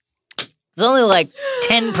 It's only like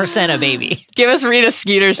 10% a baby. Give us Rita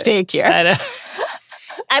Skeeter's take here.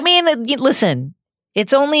 I mean, listen,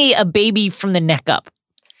 it's only a baby from the neck up.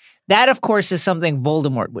 That, of course, is something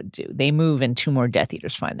Voldemort would do. They move and 2 more Death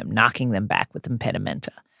Eaters find them, knocking them back with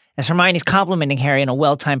impedimenta. As Hermione's complimenting Harry in a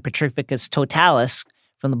well-timed Petrificus Totalis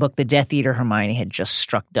from the book, the Death Eater Hermione had just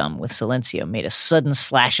struck dumb with Silencio, made a sudden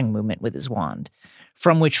slashing movement with his wand,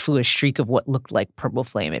 from which flew a streak of what looked like purple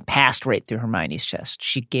flame. It passed right through Hermione's chest.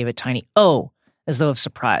 She gave a tiny "oh," as though of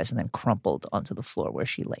surprise, and then crumpled onto the floor where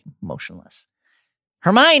she lay motionless.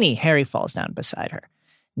 Hermione! Harry falls down beside her.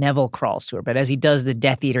 Neville crawls to her, but as he does, the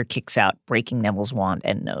Death Eater kicks out, breaking Neville's wand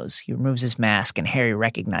and nose. He removes his mask, and Harry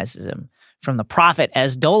recognizes him from the Prophet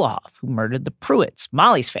as Dolohov, who murdered the Pruitts,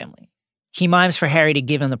 Molly's family. He mimes for Harry to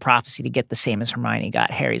give him the prophecy to get the same as Hermione got.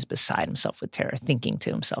 Harry's beside himself with terror, thinking to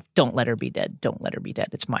himself, don't let her be dead. Don't let her be dead.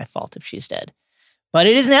 It's my fault if she's dead. But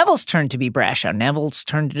it is Neville's turn to be brash now. Neville's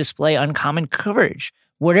turn to display uncommon courage.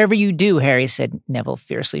 Whatever you do, Harry, said Neville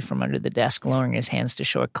fiercely from under the desk, lowering his hands to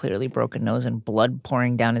show a clearly broken nose and blood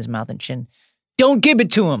pouring down his mouth and chin. Don't give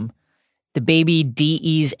it to him. The baby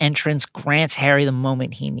DE's entrance grants Harry the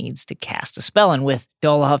moment he needs to cast a spell, and with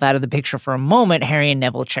Dolohov out of the picture for a moment, Harry and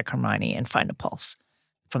Neville check Hermione and find a pulse.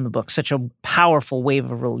 From the book, such a powerful wave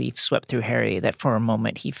of relief swept through Harry that for a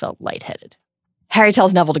moment he felt lightheaded. Harry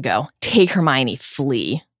tells Neville to go. Take Hermione,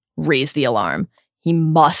 flee. Raise the alarm. He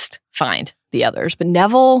must find the others, but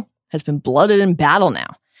Neville has been blooded in battle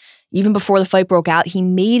now. Even before the fight broke out, he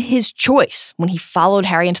made his choice when he followed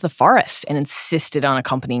Harry into the forest and insisted on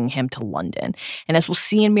accompanying him to London. And as we'll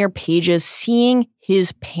see in mere pages, seeing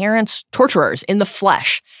his parents' torturers in the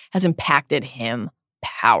flesh has impacted him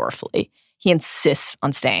powerfully. He insists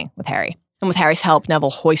on staying with Harry. And with Harry's help, Neville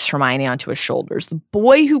hoists Hermione onto his shoulders. The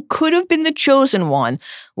boy who could have been the chosen one,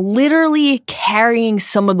 literally carrying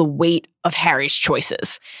some of the weight of Harry's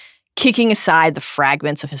choices. Kicking aside the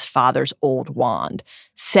fragments of his father's old wand,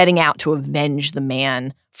 setting out to avenge the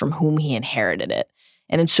man from whom he inherited it,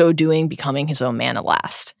 and in so doing, becoming his own man at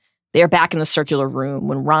last. They are back in the circular room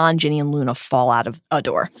when Ron, Ginny, and Luna fall out of a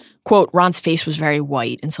door. Quote, Ron's face was very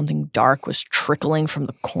white and something dark was trickling from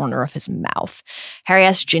the corner of his mouth. Harry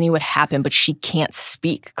asks Ginny what happened, but she can't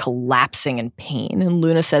speak, collapsing in pain. And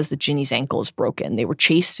Luna says that Ginny's ankle is broken. They were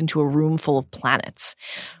chased into a room full of planets.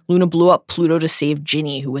 Luna blew up Pluto to save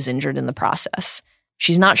Ginny, who was injured in the process.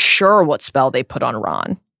 She's not sure what spell they put on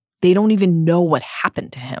Ron. They don't even know what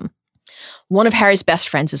happened to him. One of Harry's best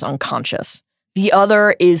friends is unconscious. The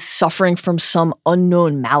other is suffering from some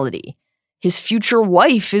unknown malady. His future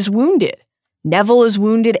wife is wounded. Neville is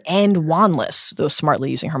wounded and wandless, though smartly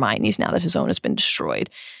using Hermione's now that his own has been destroyed.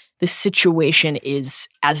 The situation is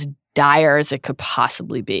as dire as it could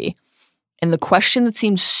possibly be. And the question that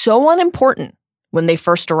seemed so unimportant when they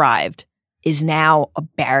first arrived is now a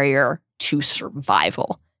barrier to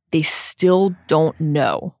survival. They still don't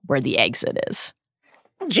know where the exit is.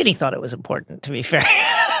 Ginny thought it was important, to be fair.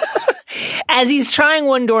 As he's trying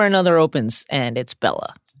one door, another opens, and it's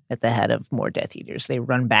Bella at the head of more Death Eaters. They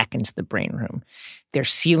run back into the brain room. They're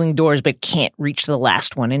sealing doors but can't reach the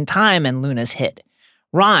last one in time, and Luna's hit.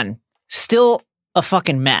 Ron, still a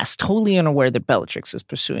fucking mess, totally unaware that Bellatrix is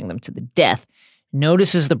pursuing them to the death,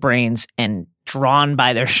 notices the brains, and drawn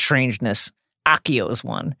by their strangeness, Acio's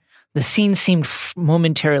one. The scene seemed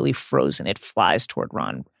momentarily frozen. It flies toward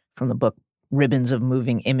Ron from the book. Ribbons of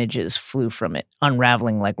moving images flew from it,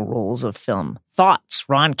 unraveling like rolls of film. Thoughts.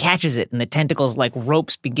 Ron catches it, and the tentacles like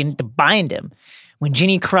ropes begin to bind him. When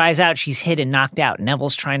Ginny cries out, she's hit and knocked out.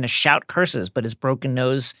 Neville's trying to shout curses, but his broken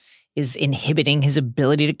nose is inhibiting his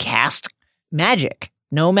ability to cast magic.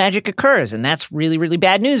 No magic occurs, and that's really, really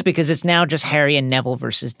bad news because it's now just Harry and Neville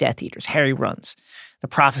versus Death Eaters. Harry runs. The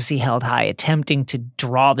prophecy held high, attempting to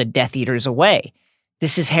draw the Death Eaters away.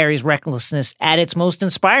 This is Harry's recklessness at its most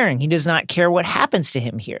inspiring. He does not care what happens to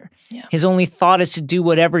him here. Yeah. His only thought is to do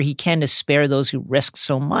whatever he can to spare those who risk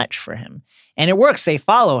so much for him. And it works. They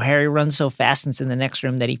follow. Harry runs so fast into the next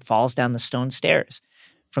room that he falls down the stone stairs.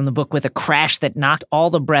 From the book, with a crash that knocked all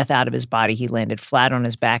the breath out of his body, he landed flat on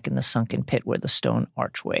his back in the sunken pit where the stone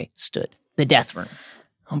archway stood. The death room.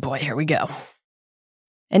 Oh boy, here we go.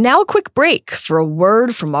 And now a quick break for a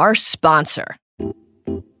word from our sponsor.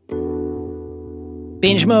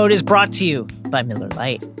 Binge Mode is brought to you by Miller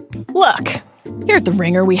Lite. Look, here at The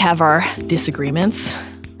Ringer we have our disagreements,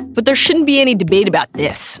 but there shouldn't be any debate about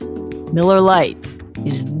this. Miller Lite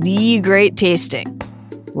is the great tasting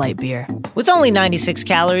light beer. With only 96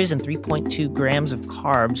 calories and 3.2 grams of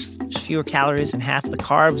carbs, there's fewer calories and half the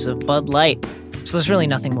carbs of Bud Light. So there's really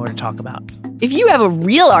nothing more to talk about. If you have a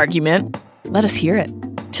real argument, let us hear it.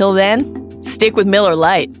 Till then, stick with Miller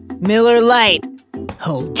Lite. Miller Lite.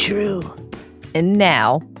 Hold true. And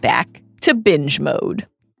now, back to binge mode.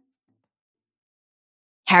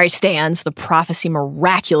 Harry stands, the prophecy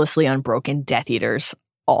miraculously unbroken, Death Eaters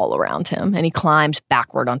all around him, and he climbs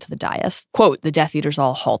backward onto the dais. Quote, the Death Eaters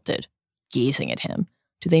all halted, gazing at him.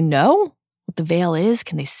 Do they know what the veil is?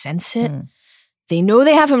 Can they sense it? They know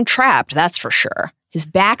they have him trapped, that's for sure. His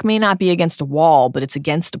back may not be against a wall, but it's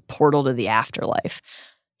against a portal to the afterlife.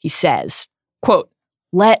 He says, quote,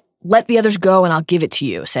 Let the others go and I'll give it to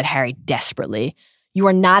you, said Harry desperately. You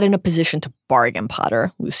are not in a position to bargain,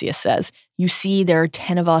 Potter, Lucius says. You see, there are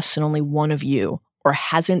 10 of us and only one of you. Or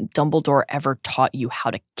hasn't Dumbledore ever taught you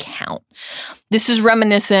how to count? This is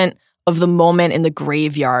reminiscent of the moment in the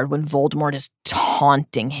graveyard when Voldemort is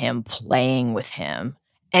taunting him, playing with him.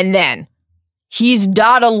 And then, he's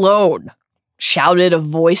not alone, shouted a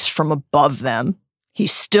voice from above them.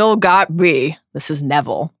 He's still got me. This is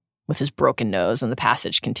Neville with his broken nose, and the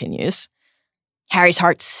passage continues. Harry's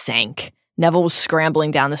heart sank. Neville was scrambling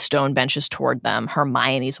down the stone benches toward them,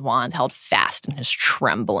 Hermione's wand held fast in his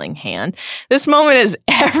trembling hand. This moment is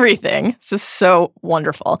everything. This is so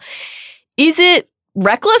wonderful. Is it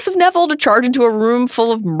reckless of Neville to charge into a room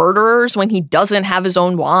full of murderers when he doesn't have his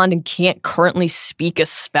own wand and can't currently speak a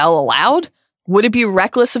spell aloud? Would it be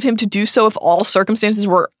reckless of him to do so if all circumstances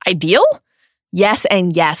were ideal? Yes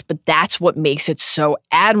and yes, but that's what makes it so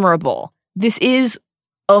admirable. This is,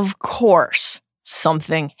 of course,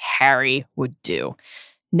 something Harry would do.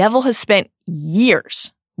 Neville has spent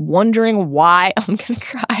years wondering why... I'm going to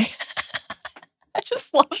cry. I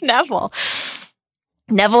just love Neville.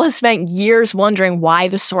 Neville has spent years wondering why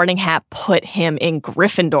the Sorting Hat put him in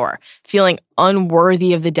Gryffindor, feeling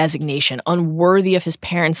unworthy of the designation, unworthy of his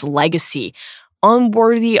parents' legacy,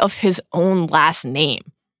 unworthy of his own last name.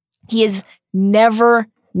 He has never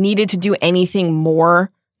needed to do anything more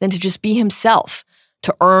than to just be himself,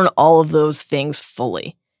 to earn all of those things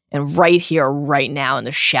fully. And right here, right now, in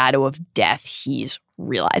the shadow of death, he's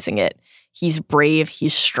realizing it. He's brave,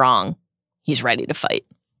 he's strong, he's ready to fight.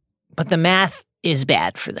 But the math is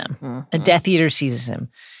bad for them. Mm-hmm. A Death Eater seizes him,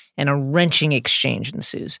 and a wrenching exchange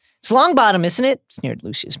ensues. It's Longbottom, isn't it? Sneered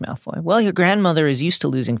Lucius Malfoy. Well, your grandmother is used to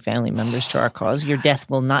losing family members to our cause. Your death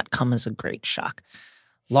will not come as a great shock.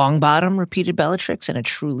 Longbottom, repeated Bellatrix, and a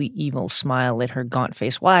truly evil smile lit her gaunt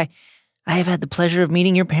face. Why, I have had the pleasure of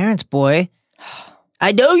meeting your parents, boy.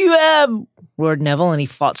 I know you have, roared Neville, and he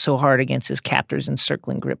fought so hard against his captor's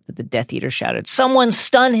encircling grip that the Death Eater shouted, "Someone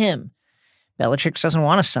stun him!" Bellatrix doesn't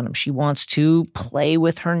want to stun him. She wants to play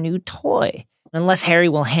with her new toy. Unless Harry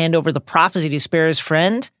will hand over the prophecy to spare his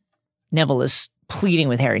friend, Neville is pleading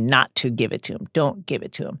with Harry not to give it to him. Don't give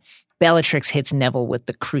it to him. Bellatrix hits Neville with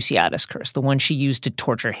the Cruciatus Curse, the one she used to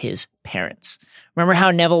torture his parents. Remember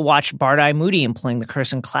how Neville watched Bardi Moody employing the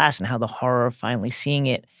curse in class and how the horror of finally seeing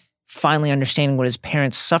it, finally understanding what his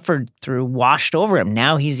parents suffered through, washed over him.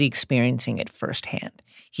 Now he's experiencing it firsthand.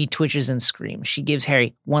 He twitches and screams. She gives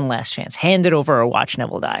Harry one last chance. Hand it over or watch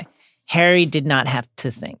Neville die. Harry did not have to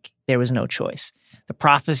think. There was no choice. The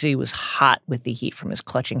prophecy was hot with the heat from his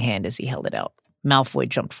clutching hand as he held it out. Malfoy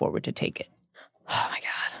jumped forward to take it. Oh my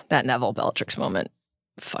God. That Neville Bellatrix moment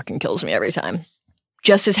fucking kills me every time.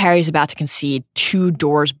 Just as Harry's about to concede, two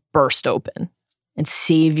doors burst open and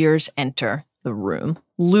saviors enter the room.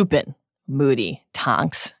 Lupin, Moody,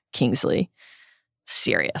 Tonks, Kingsley,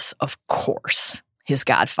 Sirius, of course, his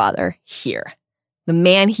godfather, here. The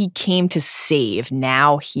man he came to save,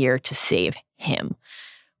 now here to save him.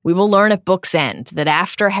 We will learn at book's end that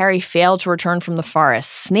after Harry failed to return from the forest,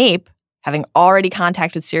 Snape, having already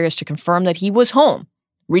contacted Sirius to confirm that he was home,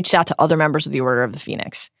 reached out to other members of the Order of the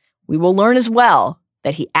Phoenix. We will learn as well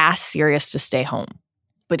that he asked Sirius to stay home.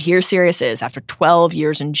 But here Sirius is, after 12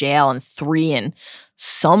 years in jail and 3 in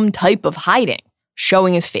some type of hiding,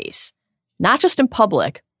 showing his face, not just in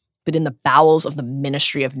public, but in the bowels of the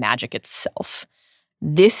Ministry of Magic itself.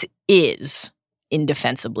 This is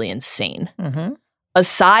indefensibly insane. Mm-hmm.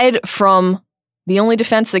 Aside from the only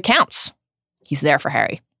defense that counts, he's there for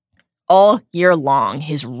Harry. All year long,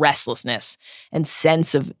 his restlessness and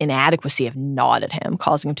sense of inadequacy have gnawed at him,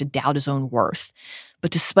 causing him to doubt his own worth.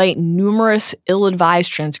 But despite numerous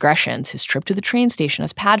ill-advised transgressions, his trip to the train station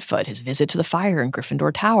as Padfoot, his visit to the fire in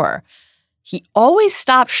Gryffindor Tower, he always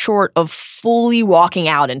stopped short of fully walking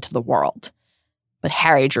out into the world. But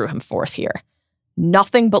Harry drew him forth here.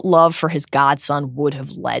 Nothing but love for his godson would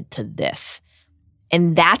have led to this.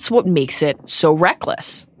 And that's what makes it so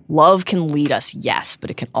reckless. Love can lead us, yes, but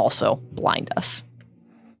it can also blind us.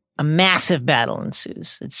 A massive battle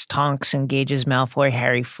ensues. It's Tonks engages Malfoy,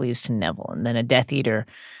 Harry flees to Neville, and then a Death Eater,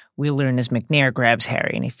 wielder in his McNair, grabs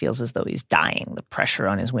Harry, and he feels as though he's dying. The pressure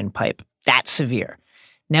on his windpipe, that's severe.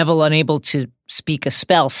 Neville, unable to speak a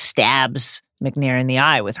spell, stabs McNair in the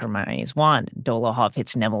eye with Hermione's wand. Dolohov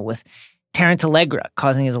hits Neville with Tarantalegra,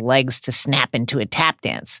 causing his legs to snap into a tap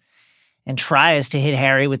dance, and tries to hit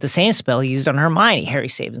Harry with the same spell he used on Hermione. Harry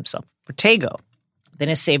saves himself. Protego then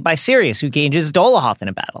is saved by Sirius, who engages Dolohov in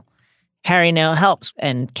a battle. Harry now helps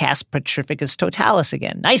and casts Petrificus Totalis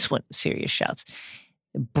again. "Nice one," Sirius shouts.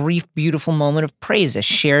 A brief, beautiful moment of praise, a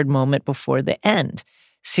shared moment before the end.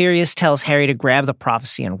 Sirius tells Harry to grab the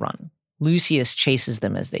prophecy and run. Lucius chases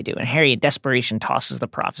them as they do, and Harry, in desperation, tosses the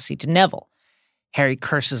prophecy to Neville. Harry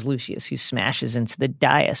curses Lucius, who smashes into the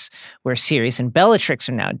dais, where Sirius and Bellatrix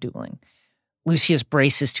are now dueling. Lucius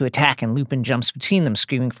braces to attack, and Lupin jumps between them,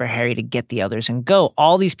 screaming for Harry to get the others and go.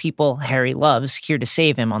 All these people Harry loves here to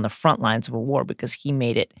save him on the front lines of a war because he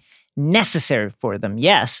made it necessary for them,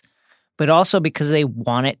 yes, but also because they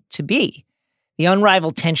want it to be. The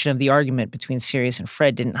unrivaled tension of the argument between Sirius and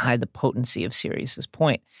Fred didn't hide the potency of Sirius's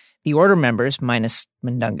point. The Order members, minus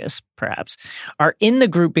Mundungus, perhaps, are in the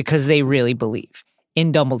group because they really believe.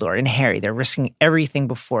 In Dumbledore, in Harry, they're risking everything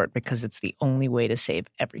before it because it's the only way to save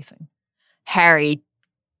everything. Harry,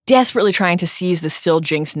 desperately trying to seize the still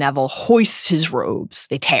jinxed Neville, hoists his robes.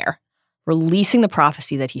 They tear, releasing the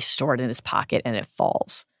prophecy that he stored in his pocket, and it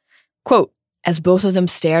falls. Quote, as both of them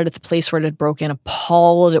stared at the place where it had broken,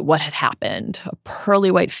 appalled at what had happened, a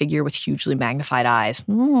pearly white figure with hugely magnified eyes,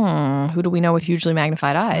 who do we know with hugely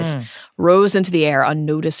magnified eyes, rose into the air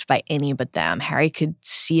unnoticed by any but them. Harry could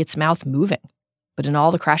see its mouth moving. But in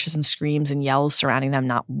all the crashes and screams and yells surrounding them,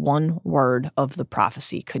 not one word of the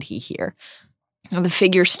prophecy could he hear. The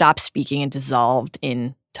figure stopped speaking and dissolved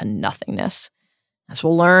into nothingness. As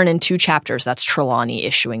we'll learn in 2 chapters, that's Trelawney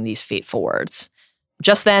issuing these fateful words.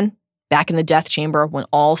 Just then, back in the death chamber, when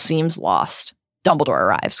all seems lost, Dumbledore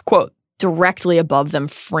arrives. Quote, directly above them,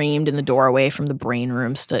 framed in the doorway from the brain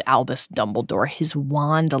room, stood Albus Dumbledore, his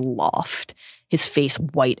wand aloft, his face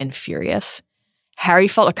white and furious. Harry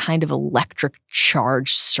felt a kind of electric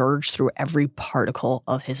charge surge through every particle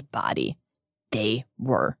of his body. They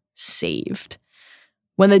were saved.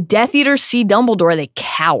 When the Death Eaters see Dumbledore, they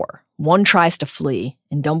cower. One tries to flee,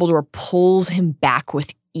 and Dumbledore pulls him back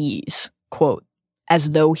with ease, quote,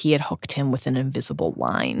 as though he had hooked him with an invisible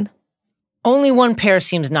line. Only one pair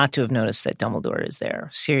seems not to have noticed that Dumbledore is there,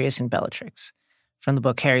 Sirius and Bellatrix. From the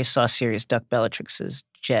book, Harry saw Sirius duck Bellatrix's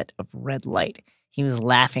jet of red light. He was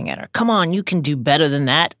laughing at her. Come on, you can do better than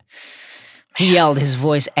that. He yelled, his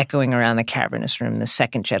voice echoing around the cavernous room. The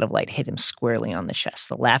second jet of light hit him squarely on the chest.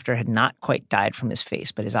 The laughter had not quite died from his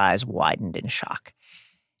face, but his eyes widened in shock.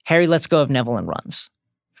 Harry lets go of Neville and runs.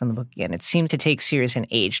 From the book again, it seemed to take Sirius an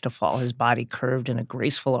age to fall. His body curved in a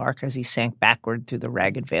graceful arc as he sank backward through the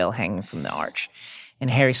ragged veil hanging from the arch. And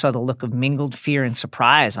Harry saw the look of mingled fear and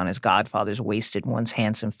surprise on his godfather's wasted, once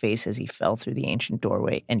handsome face as he fell through the ancient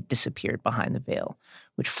doorway and disappeared behind the veil,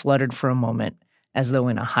 which fluttered for a moment as though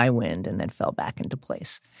in a high wind and then fell back into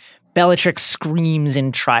place. Bellatrix screams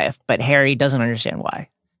in triumph, but Harry doesn't understand why.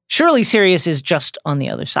 Surely Sirius is just on the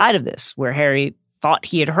other side of this, where Harry thought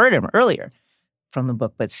he had heard him earlier from the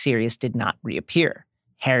book, but Sirius did not reappear.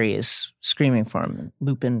 Harry is screaming for him.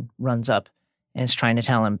 Lupin runs up and is trying to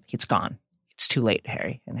tell him it's gone. It's too late,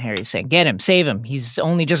 Harry. And Harry's saying, get him, save him. He's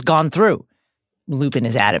only just gone through. Lupin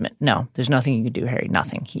is adamant. No, there's nothing you can do, Harry.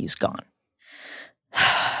 Nothing. He's gone.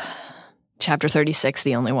 Chapter 36,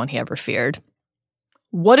 the only one he ever feared.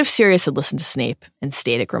 What if Sirius had listened to Snape and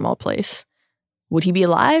stayed at Grimmauld Place? Would he be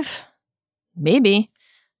alive? Maybe.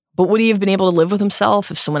 But would he have been able to live with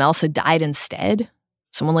himself if someone else had died instead?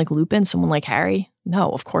 Someone like Lupin? Someone like Harry? No,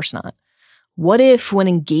 of course not. What if, when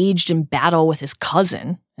engaged in battle with his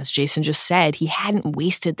cousin, as Jason just said, he hadn't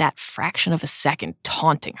wasted that fraction of a second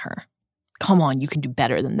taunting her? Come on, you can do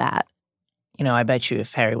better than that. You know, I bet you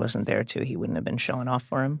if Harry wasn't there too, he wouldn't have been showing off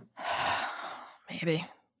for him. Maybe.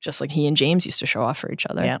 Just like he and James used to show off for each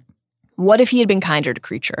other. Yeah. What if he had been kinder to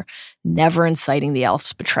Kreacher, never inciting the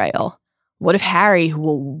elf's betrayal? What if Harry, who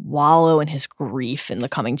will wallow in his grief in the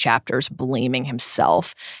coming chapters, blaming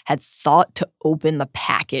himself, had thought to open the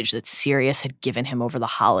package that Sirius had given him over the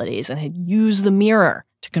holidays and had used the mirror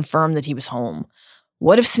to confirm that he was home?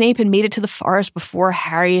 What if Snape had made it to the forest before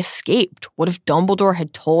Harry escaped? What if Dumbledore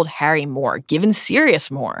had told Harry more, given Sirius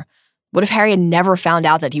more? What if Harry had never found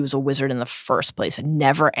out that he was a wizard in the first place, had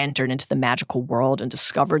never entered into the magical world and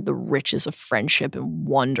discovered the riches of friendship and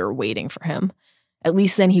wonder waiting for him? At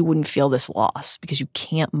least then he wouldn't feel this loss, because you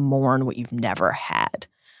can't mourn what you've never had.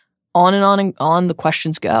 On and on the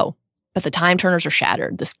questions go. But the time turners are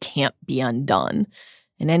shattered. This can't be undone.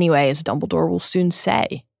 And anyway, as Dumbledore will soon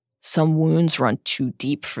say, some wounds run too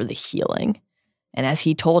deep for the healing. And as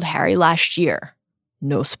he told Harry last year,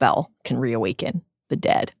 no spell can reawaken the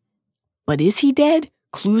dead. But is he dead?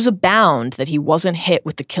 Clues abound that he wasn't hit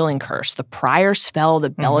with the killing curse. The prior spell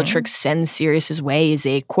that Bellatrix sends Sirius's way is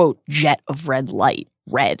a, quote, jet of red light.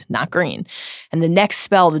 Red, not green. And the next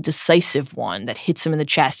spell, the decisive one that hits him in the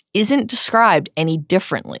chest, isn't described any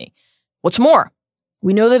differently. What's more,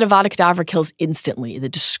 we know that Avada Kedavra kills instantly. The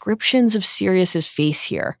descriptions of Sirius's face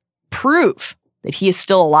here prove that he is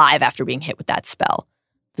still alive after being hit with that spell.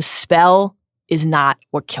 The spell is not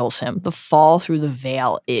what kills him. The fall through the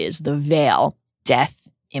veil is. The veil, death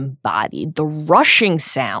embodied. The rushing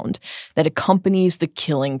sound that accompanies the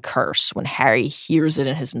killing curse when Harry hears it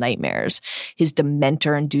in his nightmares, his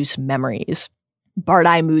Dementor-induced memories.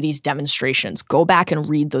 Bardi Moody's demonstrations. Go back and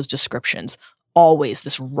read those descriptions. Always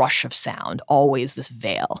this rush of sound. Always this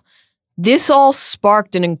veil. This all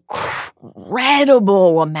sparked an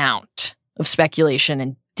incredible amount of speculation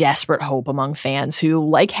and desperate hope among fans who,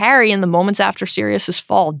 like Harry in the moments after Sirius's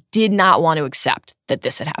fall, did not want to accept that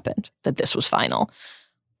this had happened, that this was final.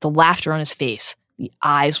 The laughter on his face, the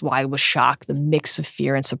eyes wide with shock, the mix of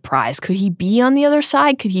fear and surprise. Could he be on the other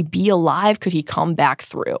side? Could he be alive? Could he come back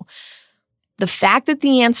through? The fact that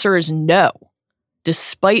the answer is no,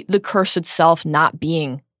 despite the curse itself not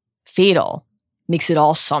being fatal, makes it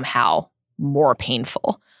all somehow more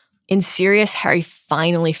painful. In Sirius, Harry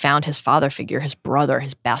finally found his father figure, his brother,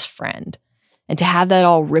 his best friend. And to have that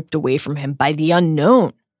all ripped away from him by the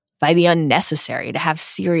unknown, by the unnecessary, to have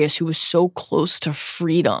Sirius, who was so close to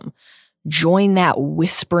freedom, join that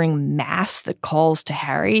whispering mass that calls to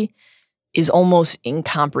Harry, is almost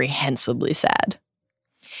incomprehensibly sad.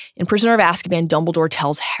 In Prisoner of Azkaban, Dumbledore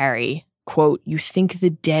tells Harry, quote, "You think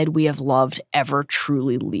the dead we have loved ever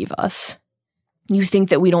truly leave us. You think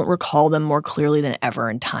that we don't recall them more clearly than ever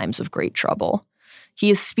in times of great trouble."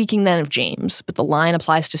 He is speaking then of James, but the line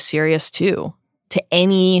applies to Sirius too, to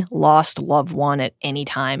any lost loved one at any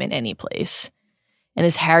time in any place. And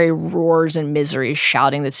as Harry roars in misery,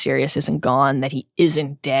 shouting that Sirius isn't gone, that he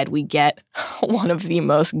isn't dead, we get one of the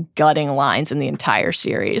most gutting lines in the entire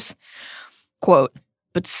series. Quote,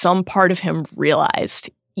 "But some part of him realized,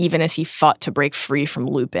 even as he fought to break free from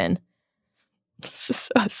Lupin," this is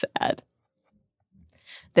so sad,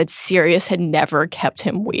 that Sirius had never kept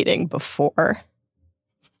him waiting before.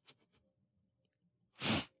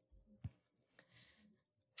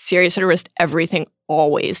 Sirius had risked everything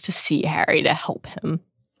always to see Harry, to help him.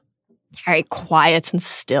 Harry quiets and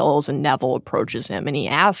stills, and Neville approaches him, and he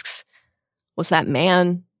asks, was that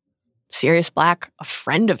man, Sirius Black, a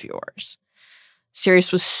friend of yours?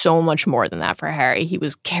 Sirius was so much more than that for Harry. He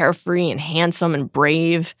was carefree and handsome and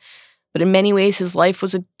brave, but in many ways his life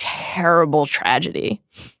was a terrible tragedy.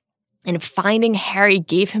 And finding Harry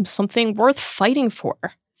gave him something worth fighting for.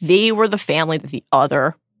 They were the family that the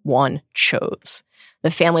other one chose.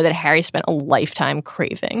 The family that Harry spent a lifetime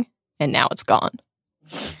craving, and now it's gone.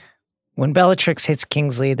 When Bellatrix hits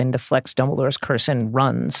Kingsley, then deflects Dumbledore's curse and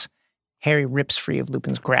runs, Harry rips free of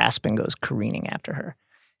Lupin's grasp and goes careening after her.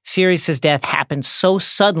 Sirius's death happened so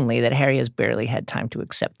suddenly that Harry has barely had time to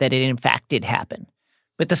accept that it in fact did happen.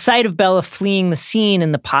 But the sight of Bella fleeing the scene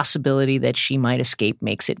and the possibility that she might escape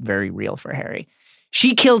makes it very real for Harry.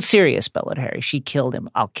 She killed Sirius, bellowed Harry. She killed him.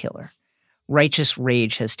 I'll kill her. Righteous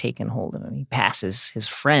rage has taken hold of him. He passes his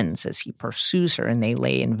friends as he pursues her, and they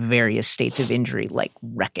lay in various states of injury like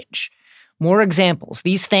wreckage. More examples,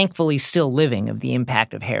 these thankfully still living, of the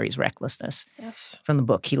impact of Harry's recklessness. Yes. From the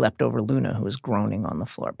book, he leapt over Luna, who was groaning on the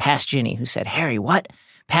floor, past Ginny, who said, "Harry, what?"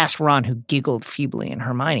 Past Ron, who giggled feebly, and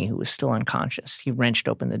Hermione, who was still unconscious. He wrenched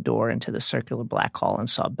open the door into the circular black hall and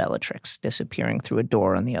saw Bellatrix disappearing through a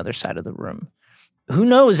door on the other side of the room. Who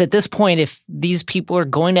knows at this point if these people are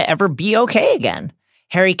going to ever be okay again?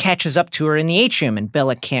 Harry catches up to her in the atrium, and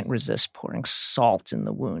Bella can't resist pouring salt in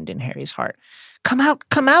the wound in Harry's heart. Come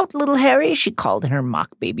out, little Harry," she called in her mock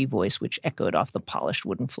baby voice, which echoed off the polished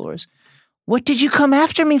wooden floors. "What did you come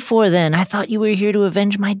after me for, then? I thought you were here to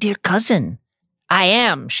avenge my dear cousin." "I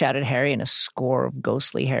am," shouted Harry, and a score of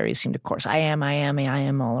ghostly Harrys seemed to chorus, I am,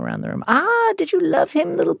 all around the room. "Ah, did you love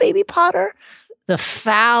him, little baby Potter?" The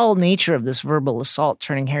foul nature of this verbal assault,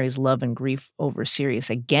 turning Harry's love and grief over Sirius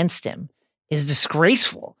against him, is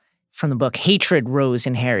disgraceful. From the book, hatred rose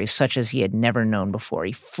in Harry, such as he had never known before.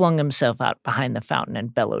 He flung himself out behind the fountain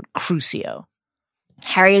and bellowed, "Crucio."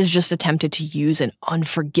 Harry has just attempted to use an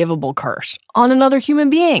unforgivable curse on another human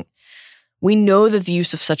being. We know that the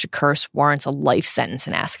use of such a curse warrants a life sentence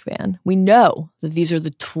in Azkaban. We know that these are the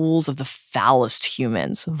tools of the foulest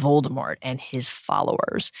humans, Voldemort and his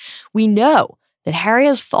followers. We know that Harry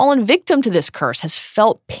has fallen victim to this curse, has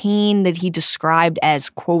felt pain that he described as,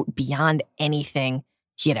 quote, beyond anything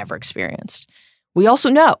he had ever experienced. We also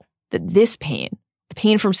know that this pain, the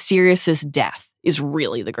pain from Sirius's death, is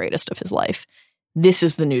really the greatest of his life. This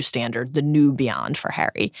is the new standard, the new beyond for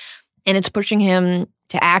Harry. And it's pushing him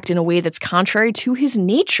to act in a way that's contrary to his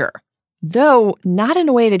nature, though not in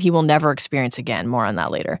a way that he will never experience again. More on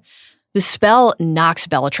that later. The spell knocks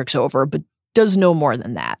Bellatrix over, but does no more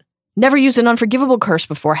than that. "Never used an unforgivable curse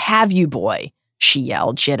before, have you, boy?" she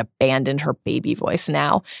yelled. She had abandoned her baby voice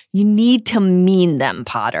now. "You need to mean them,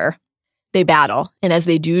 Potter." They battle, and as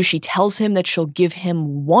they do, she tells him that she'll give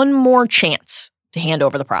him one more chance to hand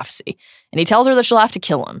over the prophecy. And he tells her that she'll have to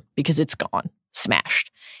kill him because it's gone, smashed.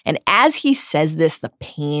 And as he says this, the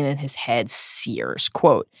pain in his head sears,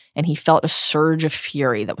 quote, and he felt a surge of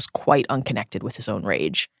fury that was quite unconnected with his own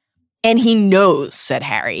rage. "And he knows," said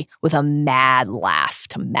Harry, with a mad laugh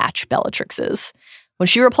to match Bellatrix's. When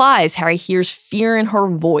she replies, Harry hears fear in her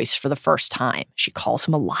voice for the first time. She calls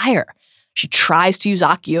him a liar. She tries to use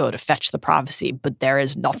Accio to fetch the prophecy, but there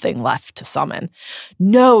is nothing left to summon.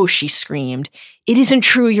 "No," she screamed. "It isn't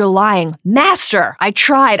true, you're lying. Master, I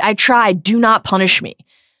tried. Do not punish me."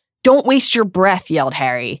 "Don't waste your breath," yelled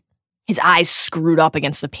Harry. His eyes screwed up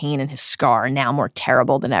against the pain in his scar, now more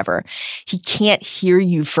terrible than ever. "He can't hear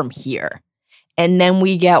you from here." And then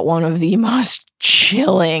we get one of the most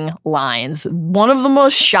chilling lines, one of the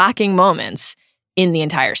most shocking moments in the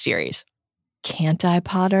entire series. "Can't I,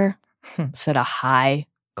 Potter?" said a high,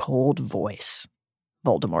 cold voice.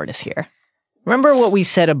 Voldemort is here. Remember what we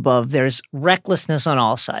said above, there's recklessness on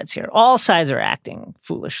all sides here. All sides are acting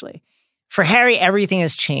foolishly. For Harry, everything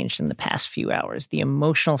has changed in the past few hours. The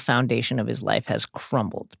emotional foundation of his life has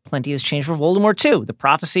crumbled. Plenty has changed for Voldemort, too. The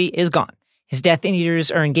prophecy is gone. His Death Eaters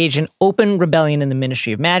are engaged in open rebellion in the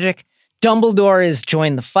Ministry of Magic. Dumbledore has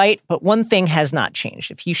joined the fight, but one thing has not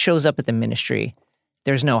changed. If he shows up at the Ministry,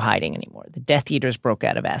 there's no hiding anymore. The Death Eaters broke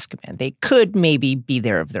out of Azkaban. They could maybe be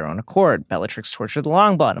there of their own accord. Bellatrix tortured the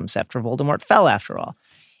Longbottoms after Voldemort fell, after all.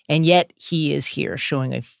 And yet he is here,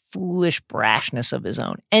 showing a foolish brashness of his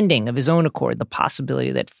own, ending of his own accord the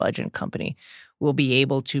possibility that Fudge and company will be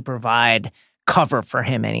able to provide cover for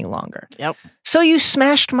him any longer. Yep. "So you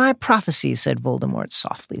smashed my prophecy," said Voldemort,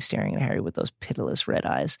 softly staring at Harry with those pitiless red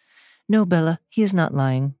eyes. "No, Bella, he is not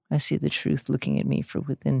lying. I see the truth looking at me from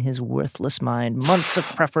within his worthless mind. Months of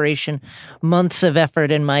preparation, months of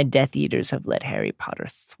effort, and my Death Eaters have let Harry Potter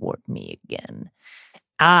thwart me again."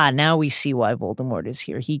 Ah, now we see why Voldemort is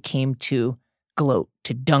here. He came to gloat,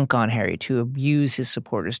 to dunk on Harry, to abuse his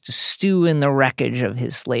supporters, to stew in the wreckage of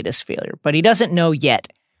his latest failure. But he doesn't know yet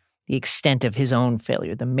the extent of his own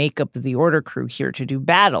failure, the makeup of the Order crew here to do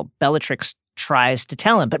battle. Bellatrix tries to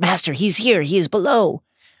tell him, but Master, he's here, he is below.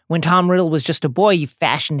 When Tom Riddle was just a boy, he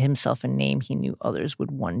fashioned himself a name he knew others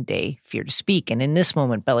would one day fear to speak. And in this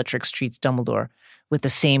moment, Bellatrix treats Dumbledore with the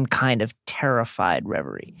same kind of terrified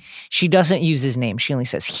reverie. She doesn't use his name. She only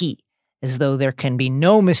says he, as though there can be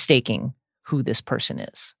no mistaking who this person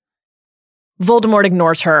is. Voldemort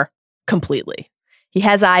ignores her completely. He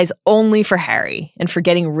has eyes only for Harry and for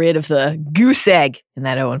getting rid of the goose egg in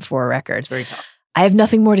that 0-4 record. It's very tough. I have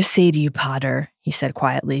nothing more to say to you, Potter, he said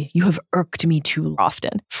quietly. You have irked me too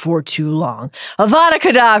often, for too long. Avada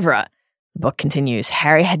Kedavra! The book continues.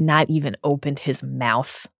 Harry had not even opened his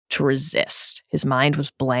mouth to resist. His mind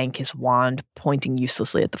was blank, his wand pointing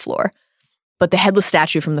uselessly at the floor. But the headless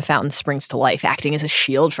statue from the fountain springs to life, acting as a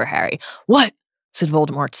shield for Harry. What? Said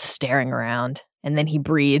Voldemort, staring around. And then he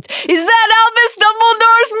breathed, Is that Albus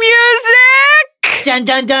Dumbledore's music? Dun,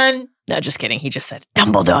 dun, dun. No, just kidding. He just said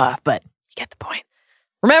Dumbledore, but you get the point.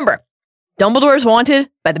 Remember, Dumbledore is wanted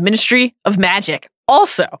by the Ministry of Magic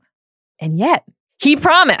also. And yet, he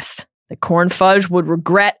promised that Corn Fudge would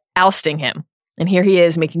regret ousting him. And here he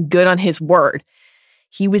is making good on his word.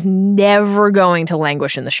 He was never going to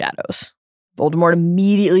languish in the shadows. Voldemort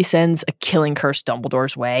immediately sends a killing curse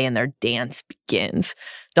Dumbledore's way, and their dance begins.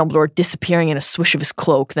 Dumbledore disappearing in a swish of his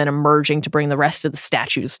cloak, then emerging to bring the rest of the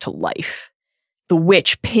statues to life. The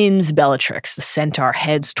witch pins Bellatrix. The centaur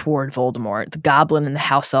heads toward Voldemort. The goblin and the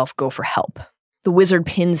house elf go for help. The wizard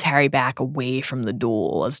pins Harry back away from the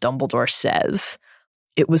duel, as Dumbledore says.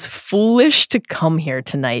 It was foolish to come here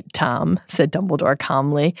tonight, Tom, said Dumbledore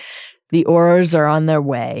calmly. The Aurors are on their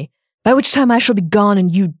way. By which time I shall be gone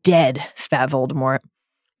and you dead, spat Voldemort.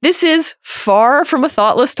 This is far from a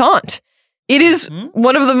thoughtless taunt. It is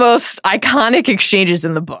one of the most iconic exchanges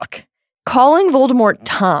in the book. Calling Voldemort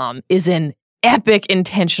Tom is an epic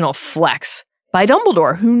intentional flex by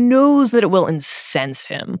Dumbledore, who knows that it will incense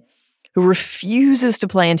him, who refuses to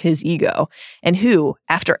play into his ego, and who,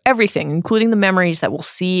 after everything, including the memories that we'll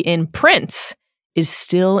see in Prince, is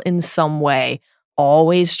still in some way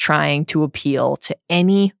always trying to appeal to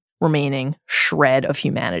any remaining shred of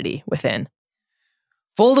humanity within.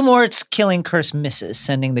 Voldemort's killing curse misses,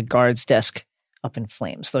 sending the guard's desk up in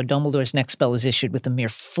flames. Though Dumbledore's next spell is issued with a mere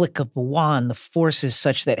flick of the wand, the force is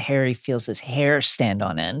such that Harry feels his hair stand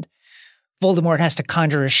on end. Voldemort has to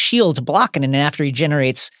conjure a shield to block it, and after he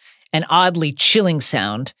generates an oddly chilling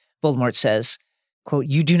sound, Voldemort says, quote,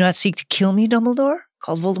 "You do not seek to kill me, Dumbledore?"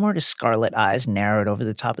 called Voldemort, his scarlet eyes narrowed over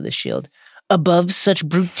the top of the shield. "Above such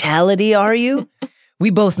brutality, are you?" "We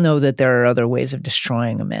both know that there are other ways of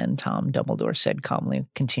destroying a man, Tom," Dumbledore said calmly,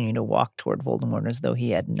 continuing to walk toward Voldemort as though he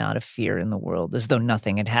had not a fear in the world, as though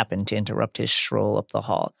nothing had happened to interrupt his stroll up the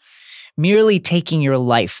hall. "Merely taking your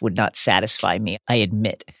life would not satisfy me, I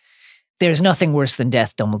admit." "There's nothing worse than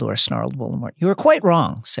death," Dumbledore snarled Voldemort. "You are quite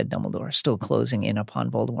wrong," said Dumbledore, still closing in upon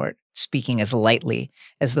Voldemort, speaking as lightly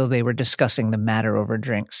as though they were discussing the matter over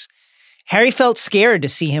drinks. Harry felt scared to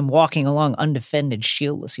see him walking along undefended,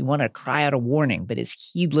 shieldless. He wanted to cry out a warning, but his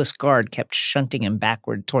heedless guard kept shunting him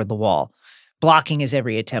backward toward the wall, blocking his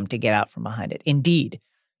every attempt to get out from behind it. "Indeed,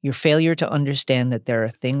 your failure to understand that there are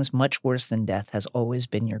things much worse than death has always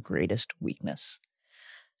been your greatest weakness."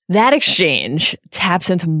 That exchange taps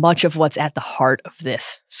into much of what's at the heart of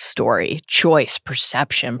this story: choice,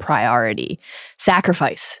 perception, priority,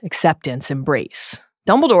 sacrifice, acceptance, embrace.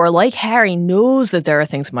 Dumbledore, like Harry, knows that there are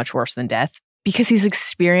things much worse than death because he's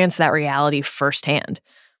experienced that reality firsthand.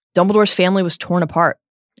 Dumbledore's family was torn apart,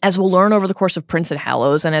 as we'll learn over the course of Prince and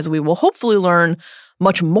Hallows, and as we will hopefully learn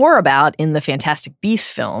much more about in the Fantastic Beasts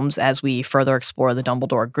films as we further explore the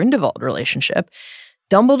Dumbledore-Grindelwald relationship.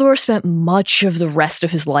 Dumbledore spent much of the rest of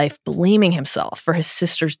his life blaming himself for his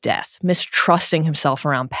sister's death, mistrusting himself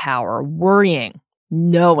around power, worrying,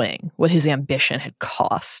 knowing what his ambition had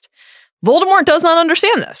cost. Voldemort does not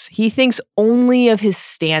understand this. He thinks only of his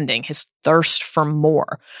standing, his thirst for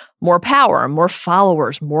more power, more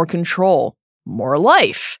followers, more control, more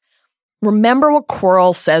life. Remember what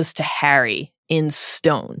Quirrell says to Harry in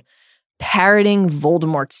Stone, parroting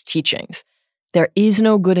Voldemort's teachings. There is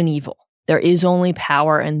no good and evil. There is only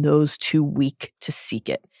power and those too weak to seek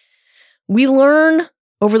it. We learn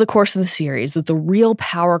over the course of the series that the real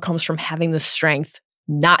power comes from having the strength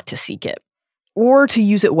not to seek it, or to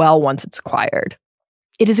use it well once it's acquired.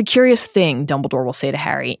 It is a curious thing, Dumbledore will say to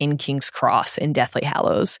Harry in King's Cross in Deathly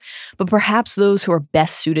Hallows, but perhaps those who are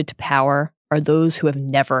best suited to power are those who have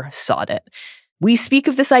never sought it. We speak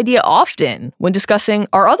of this idea often when discussing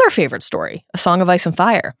our other favorite story, A Song of Ice and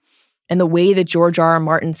Fire. and the way that George R. R.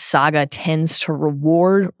 Martin's saga tends to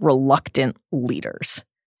reward reluctant leaders.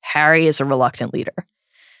 Harry is a reluctant leader.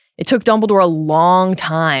 It took Dumbledore a long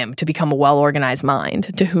time to become a well-organized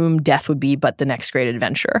mind, to whom death would be but the next great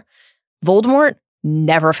adventure. Voldemort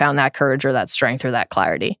never found that courage or that strength or that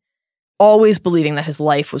clarity, always believing that his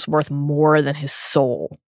life was worth more than his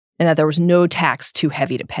soul, and that there was no tax too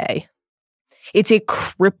heavy to pay. It's a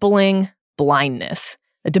crippling blindness,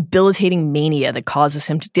 a debilitating mania that causes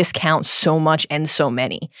him to discount so much and so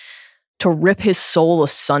many, to rip his soul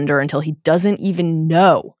asunder until he doesn't even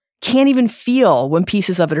know, can't even feel when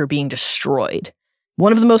pieces of it are being destroyed.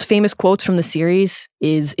 One of the most famous quotes from the series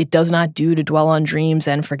is, "It does not do to dwell on dreams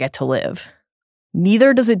and forget to live."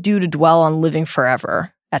 Neither does it do to dwell on living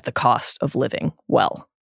forever at the cost of living well.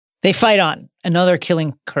 They fight on. Another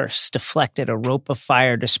killing curse deflected, a rope of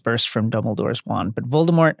fire dispersed from Dumbledore's wand, but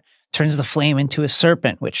Voldemort turns the flame into a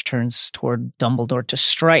serpent, which turns toward Dumbledore to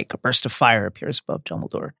strike. A burst of fire appears above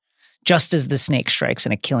Dumbledore, just as the snake strikes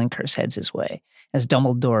and a killing curse heads his way. As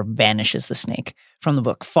Dumbledore vanishes the snake from the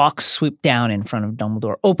book, Fawkes swooped down in front of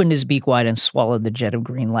Dumbledore, opened his beak wide and swallowed the jet of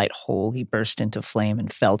green light whole. He burst into flame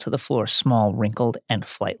and fell to the floor, small, wrinkled, and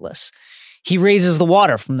flightless. He raises the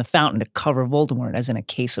water from the fountain to cover Voldemort as in a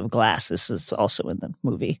case of glass. This is also in the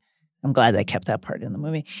movie. I'm glad they kept that part in the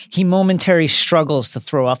movie. He momentarily struggles to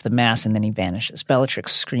throw off the mask, and then he vanishes.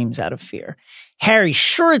 Bellatrix screams out of fear. Harry,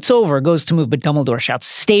 sure it's over, goes to move, but Dumbledore shouts,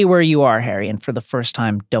 "Stay where you are, Harry." And for the first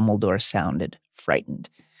time, Dumbledore sounded frightened.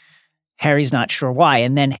 Harry's not sure why.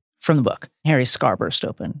 And then, from the book, Harry's scar burst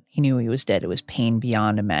open. He knew he was dead. It was pain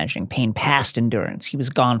beyond imagining, pain past endurance. He was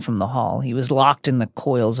gone from the hall. He was locked in the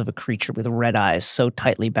coils of a creature with red eyes, so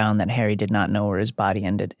tightly bound that Harry did not know where his body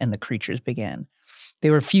ended and the creature's began. They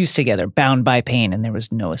were fused together, bound by pain, and there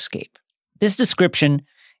was no escape. This description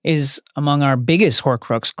is among our biggest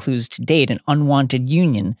Horcrux clues to date, an unwanted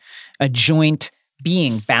union, a joint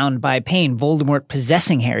being bound by pain. Voldemort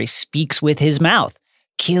possessing Harry speaks with his mouth.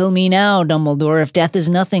 "Kill me now, Dumbledore. If death is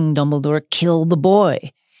nothing, Dumbledore, kill the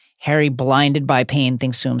boy." Harry, blinded by pain,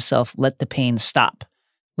 thinks to himself, "Let the pain stop.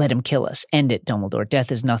 Let him kill us. End it, Dumbledore.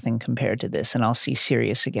 Death is nothing compared to this, and I'll see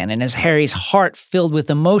Sirius again." And as Harry's heart filled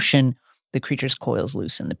with emotion, the creature's coils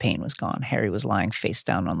loosened. The pain was gone. Harry was lying face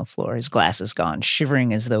down on the floor, his glasses gone,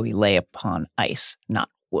 shivering as though he lay upon ice, not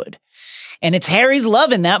wood. And it's Harry's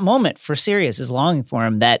love in that moment for Sirius, his longing for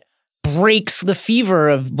him, that breaks the fever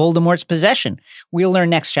of Voldemort's possession. We'll learn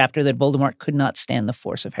next chapter that Voldemort could not stand the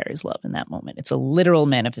force of Harry's love in that moment. It's a literal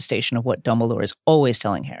manifestation of what Dumbledore is always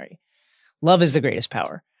telling Harry. Love is the greatest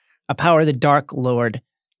power, a power the Dark Lord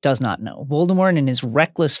does not know. Voldemort, in his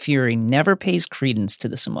reckless fury, never pays credence to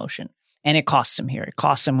this emotion. And it costs him here. It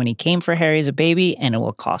costs him when he came for Harry as a baby, and it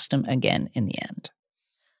will cost him again in the end.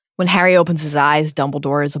 When Harry opens his eyes,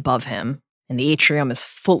 Dumbledore is above him, and the atrium is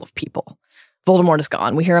full of people. Voldemort is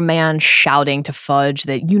gone. We hear a man shouting to Fudge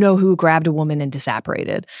that you-know-who grabbed a woman and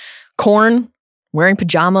disapparated. Corn, wearing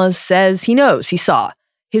pajamas, says he knows, he saw.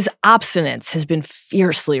 His obstinance has been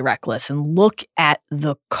fiercely reckless, and look at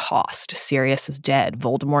the cost. Sirius is dead.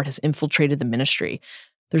 Voldemort has infiltrated the Ministry.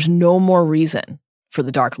 There's no more reason for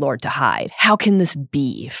the Dark Lord to hide. How can this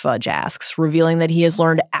be, Fudge asks, revealing that he has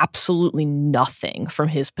learned absolutely nothing from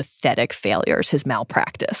his pathetic failures, his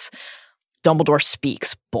malpractice. Dumbledore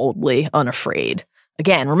speaks boldly, unafraid.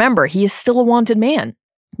 Again, remember, he is still a wanted man.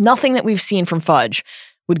 Nothing that we've seen from Fudge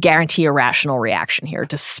would guarantee a rational reaction here,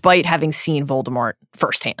 despite having seen Voldemort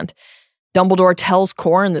firsthand. Dumbledore tells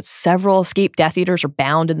Corn that several escaped Death Eaters are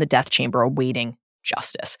bound in the Death Chamber awaiting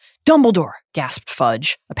justice. "Dumbledore," gasped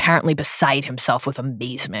Fudge, apparently beside himself with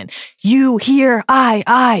amazement. "You here,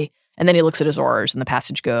 I." And then he looks at his Aurors, and the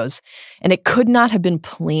passage goes, "And it could not have been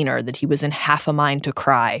plainer that he was in half a mind to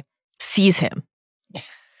cry, 'Seize him.'"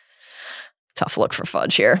 Tough look for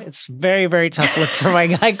Fudge here. It's very, very tough look for my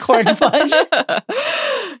guy, Corn Fudge.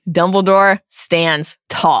 Dumbledore stands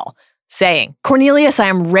tall, saying, "Cornelius, I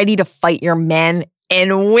am ready to fight your men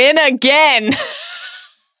and win again.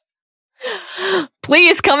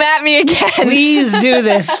 Please come at me again. Please do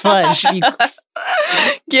this, Fudge.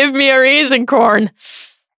 Give me a reason, Corn."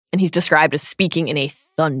 And he's described as speaking in a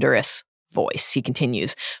thunderous voice. He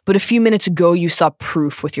continues, "But a few minutes ago you saw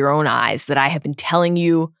proof with your own eyes that I have been telling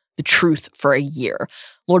you the truth for a year.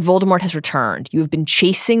 Lord Voldemort has returned. You have been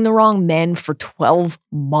chasing the wrong men for 12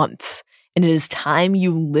 months, and it is time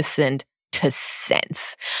you listened to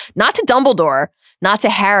sense. Not to Dumbledore, not to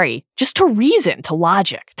Harry, just to reason, to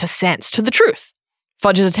logic, to sense, to the truth."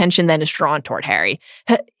 Fudge's attention then is drawn toward Harry.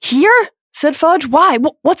 "Here?" said Fudge. "Why?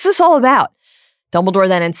 What's this all about?" Dumbledore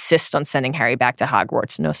then insists on sending Harry back to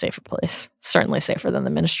Hogwarts. No safer place. Certainly safer than the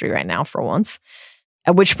Ministry right now, for once.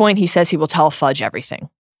 At which point he says he will tell Fudge everything.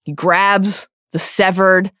 He grabs the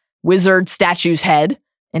severed wizard statue's head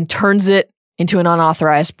and turns it into an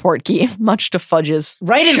unauthorized portkey, much to Fudge's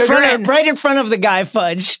right in front of the guy,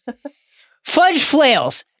 Fudge. Fudge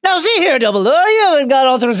flails. Now see here, Dumbledore, you haven't got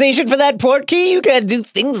authorization for that portkey. You can't do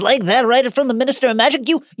things like that right in front of the Minister of Magic.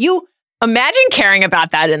 You imagine caring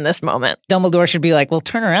about that in this moment. Dumbledore should be like, well,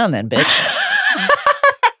 turn around then, bitch.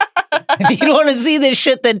 If you don't want to see this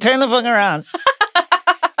shit, then turn the fuck around.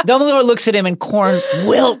 Dumbledore looks at him and Corn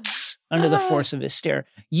wilts under the force of his stare.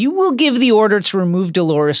 You will give the order to remove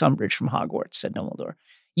Dolores Umbridge from Hogwarts, said Dumbledore.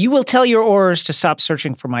 You will tell your Aurors to stop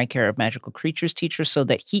searching for my care of magical creatures, teacher, so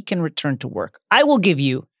that he can return to work. I will give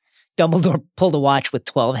you, Dumbledore pulled a watch with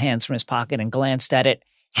 12 hands from his pocket and glanced at it,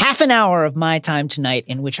 half an hour of my time tonight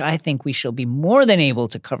in which I think we shall be more than able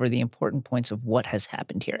to cover the important points of what has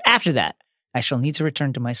happened here. After that, I shall need to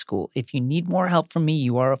return to my school. If you need more help from me,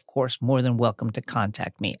 you are, of course, more than welcome to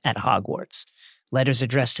contact me at Hogwarts. Letters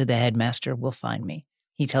addressed to the headmaster will find me.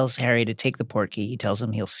 He tells Harry to take the portkey. He tells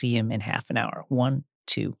him he'll see him in half an hour. 1,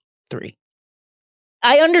 2, 3.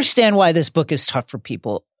 I understand why this book is tough for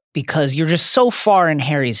people, because you're just so far in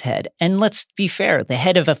Harry's head. And let's be fair, the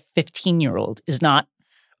head of a 15-year-old is not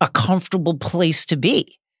a comfortable place to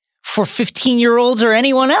be for 15-year-olds or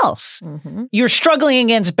anyone else. Mm-hmm. You're struggling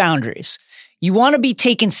against boundaries. You want to be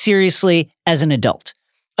taken seriously as an adult.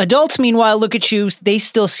 Adults, meanwhile, look at you. They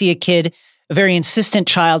still see a kid, a very insistent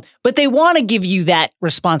child, but they want to give you that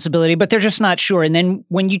responsibility, but they're just not sure. And then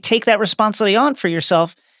when you take that responsibility on for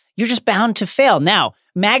yourself, you're just bound to fail. Now,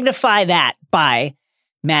 magnify that by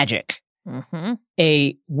magic. Mm-hmm.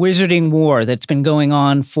 A wizarding war that's been going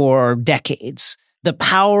on for decades. The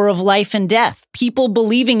power of life and death. People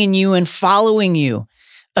believing in you and following you.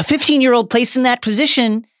 A 15-year-old placed in that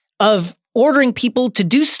position of ordering people to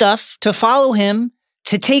do stuff, to follow him,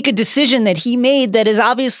 to take a decision that he made that is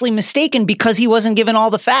obviously mistaken because he wasn't given all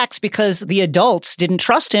the facts because the adults didn't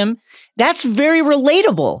trust him. That's very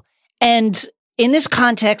relatable. And in this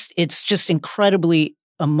context, it's just incredibly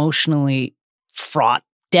emotionally fraught,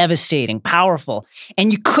 devastating, powerful.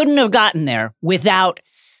 And you couldn't have gotten there without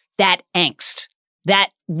that angst,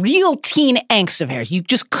 that real teen angst of Harry. You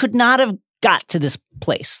just could not have got to this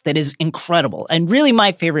place that is incredible. And really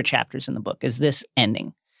my favorite chapters in the book is this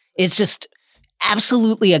ending. It's just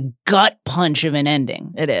absolutely a gut punch of an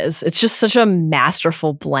ending. It is. It's just such a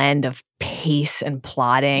masterful blend of pace and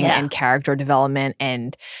plotting and character development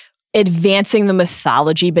and advancing the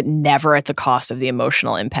mythology, but never at the cost of the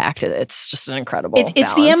emotional impact. It's just an incredible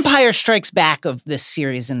It's the Empire Strikes Back of this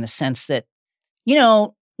series in the sense that, you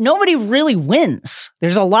know, nobody really wins.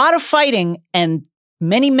 There's a lot of fighting and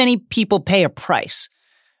many, many people pay a price,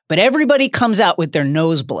 but everybody comes out with their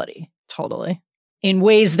nose bloody. Totally. In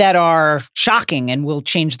ways that are shocking and will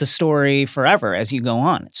change the story forever as you go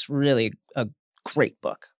on. It's really a great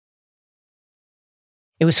book.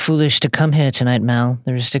 It was foolish to come here tonight, Mal.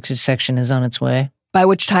 The restricted section is on its way. By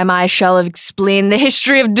which time I shall have explained the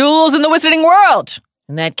history of duels in the wizarding world.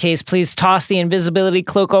 In that case, please toss the invisibility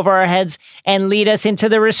cloak over our heads and lead us into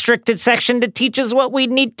the restricted section to teach us what we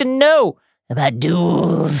need to know about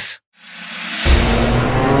duels.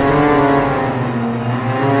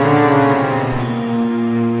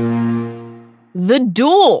 The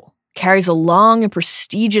duel carries a long and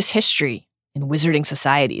prestigious history in wizarding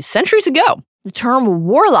societies. Centuries ago, the term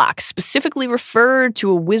warlock specifically referred to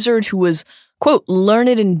a wizard who was, quote,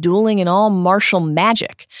 learned in dueling and all martial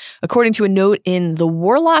magic, according to a note in The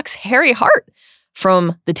Warlock's Hairy Heart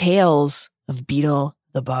from the Tales of Beetle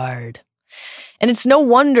the Bard. And it's no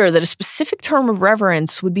wonder that a specific term of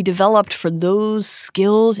reverence would be developed for those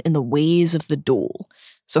skilled in the ways of the duel.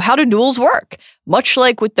 So how do duels work? Much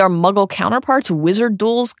like with their muggle counterparts, wizard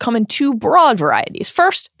duels come in two broad varieties.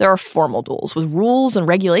 First, there are formal duels with rules and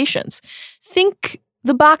regulations. Think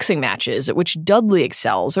the boxing matches at which Dudley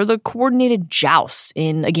excels or the coordinated jousts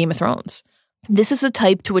in A Game of Thrones. This is the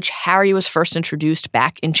type to which Harry was first introduced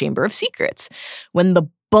back in Chamber of Secrets, when the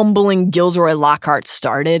bumbling Gilderoy Lockhart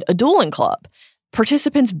started a dueling club.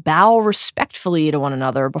 Participants bow respectfully to one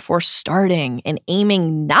another before starting and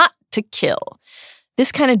aiming not to kill.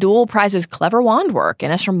 This kind of duel prizes clever wand work,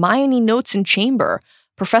 and as Hermione notes in Chamber,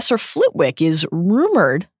 Professor Flitwick is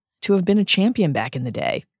rumored to have been a champion back in the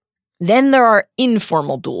day. Then there are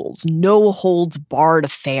informal duels, no-holds-barred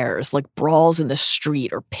affairs like brawls in the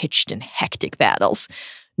street or pitched and hectic battles.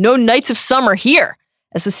 No Knights of Summer here.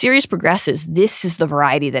 As the series progresses, this is the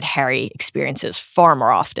variety that Harry experiences far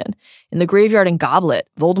more often. In The Graveyard and Goblet,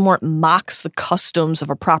 Voldemort mocks the customs of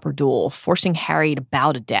a proper duel, forcing Harry to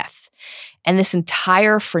bow to death. And this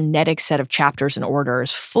entire frenetic set of chapters and order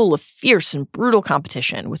is full of fierce and brutal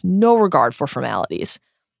competition with no regard for formalities.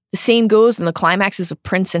 The same goes in the climaxes of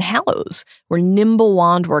Prince and Hallows, where nimble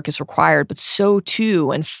wand work is required, but so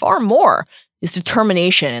too, and far more, is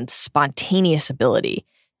determination and spontaneous ability.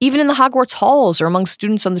 Even in the Hogwarts halls or among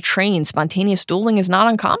students on the train, spontaneous dueling is not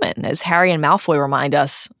uncommon, as Harry and Malfoy remind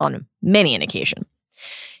us on many an occasion.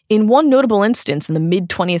 In one notable instance in the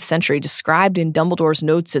mid-20th century described in Dumbledore's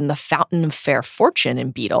notes in The Fountain of Fair Fortune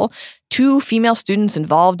in Beetle, 2 female students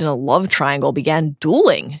involved in a love triangle began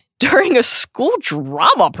dueling during a school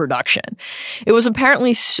drama production. It was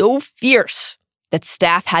apparently so fierce that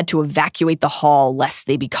staff had to evacuate the hall lest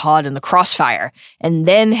they be caught in the crossfire, and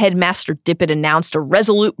then Headmaster Dippet announced a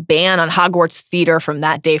resolute ban on Hogwarts theater from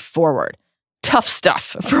that day forward. Tough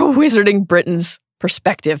stuff for Wizarding Britain's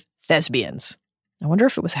prospective thespians. I wonder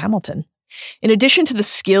if it was Hamilton. In addition to the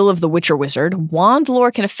skill of the Witcher Wizard, wand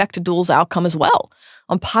lore can affect a duel's outcome as well.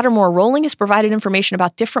 On Pottermore, Rowling has provided information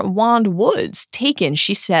about different wand woods, taken,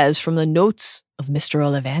 she says, from the notes of Mr.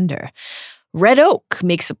 Ollivander. Red oak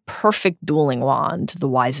makes a perfect dueling wand, the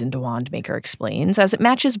wizened wand maker explains, as it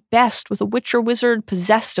matches best with a Witcher Wizard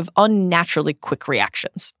possessed of unnaturally quick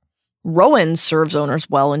reactions. Rowan serves owners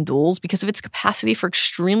well in duels because of its capacity for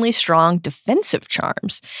extremely strong defensive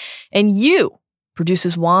charms. And Yew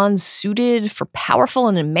produces wands suited for powerful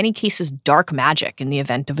and in many cases dark magic in the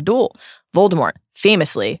event of a duel. Voldemort,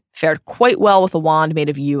 famously, fared quite well with a wand made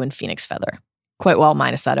of yew and phoenix feather. Quite well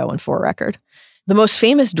minus that 0-4 record. The most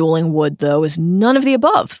famous dueling wood, though, is none of the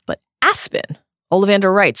above, but aspen.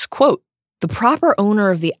 Ollivander writes, quote, "The proper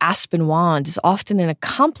owner of the aspen wand is often an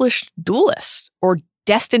accomplished duelist, or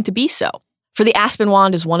destined to be so, for the aspen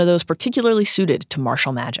wand is one of those particularly suited to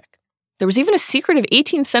martial magic." There was even a secretive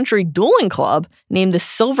 18th century dueling club named the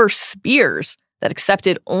Silver Spears that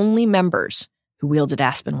accepted only members who wielded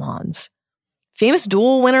aspen wands. Famous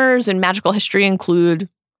duel winners in magical history include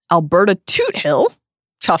Alberta Toothill,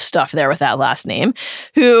 tough stuff there with that last name,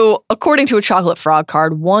 who, according to a chocolate frog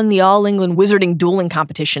card, won the All England Wizarding Dueling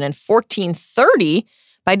Competition in 1430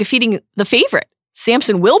 by defeating the favorite,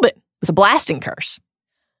 Samson Wilbon, with a blasting curse.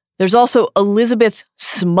 There's also Elizabeth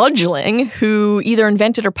Smudgeling, who either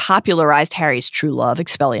invented or popularized Harry's true love,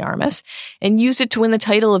 Expelliarmus, and used it to win the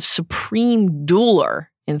title of Supreme Dueler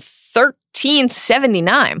in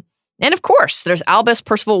 1379. And of course, there's Albus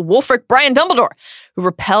Percival Wulfric Brian Dumbledore, who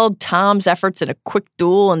repelled Tom's efforts in a quick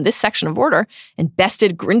duel in this section of order and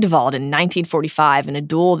bested Grindelwald in 1945 in a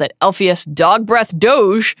duel that Elphius Dogbreath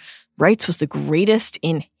Doge writes was the greatest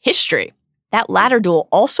in history. That latter duel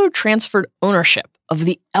also transferred ownership of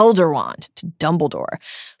the Elder Wand to Dumbledore.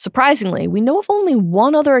 Surprisingly, we know of only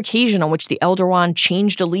one other occasion on which the Elder Wand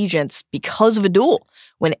changed allegiance because of a duel,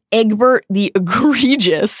 when Egbert the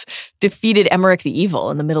Egregious defeated Emmerich the Evil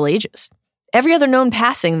in the Middle Ages. Every other known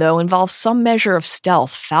passing, though, involves some measure of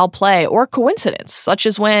stealth, foul play, or coincidence, such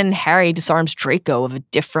as when Harry disarms Draco of a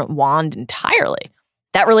different wand entirely.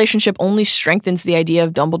 That relationship only strengthens the idea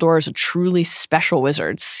of Dumbledore as a truly special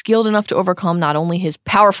wizard, skilled enough to overcome not only his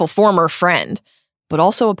powerful former friend, but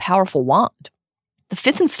also a powerful wand. The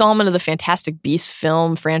 5th installment of the Fantastic Beasts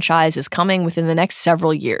film franchise is coming within the next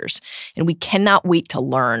several years, and we cannot wait to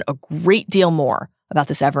learn a great deal more about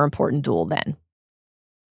this ever-important duel then.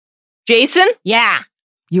 Jason? Yeah.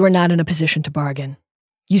 You are not in a position to bargain.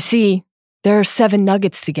 You see, there are 7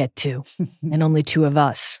 nuggets to get to, and only 2 of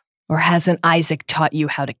us. Or hasn't Isaac taught you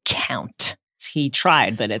how to count? He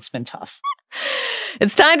tried, but it's been tough.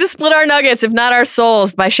 It's time to split our nuggets, if not our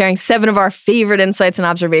souls, by sharing 7 of our favorite insights and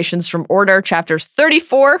observations from Order chapters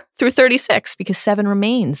 34 through 36, because 7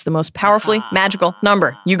 remains the most powerfully magical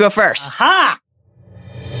number. You go first. Aha!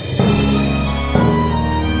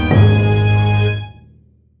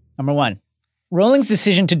 Number 1. Rowling's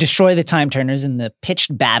decision to destroy the Time Turners in the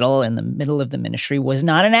pitched battle in the middle of the Ministry was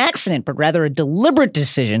not an accident, but rather a deliberate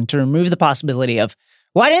decision to remove the possibility of,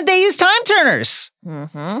 why didn't they use Time Turners?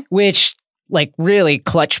 Which, really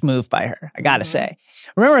clutch move by her, I gotta say.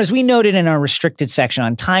 Remember, as we noted in our restricted section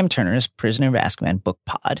on Time Turners, Prisoner of Azkaban Book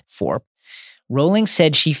Pod 4, Rowling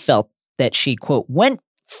said she felt that she, quote, went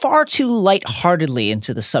far too lightheartedly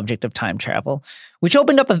into the subject of time travel, which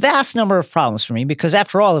opened up a vast number of problems for me because,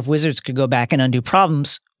 after all, if wizards could go back and undo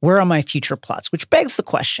problems, where are my future plots? Which begs the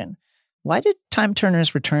question, why did Time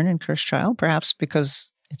Turners return in Cursed Child? Perhaps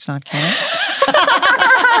because it's not canon?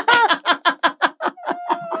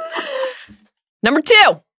 Number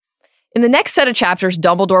 2. In the next set of chapters,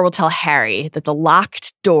 Dumbledore will tell Harry that the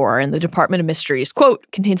locked door in the Department of Mysteries, quote,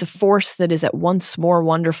 contains a force that is at once more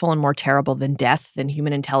wonderful and more terrible than death, than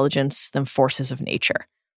human intelligence, than forces of nature.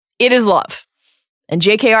 It is love. And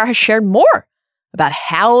JKR has shared more about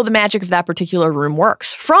how the magic of that particular room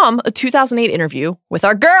works from a 2008 interview with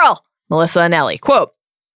our girl, Melissa Anelli. Quote,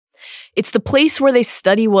 It's the place where they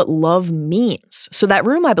study what love means. So that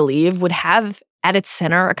room, I believe, would have at its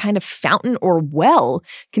center a kind of fountain or well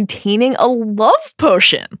containing a love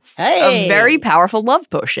potion. Hey! A very powerful love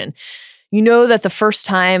potion. You know that the first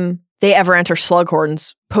time they ever enter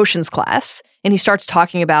Slughorn's potions class, and he starts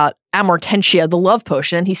talking about Amortentia, the love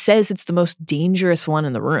potion, and he says it's the most dangerous one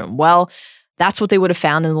in the room. Well, that's what they would have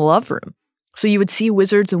found in the love room. So you would see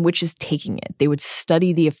wizards and witches taking it. They would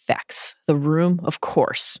study the effects. The room, of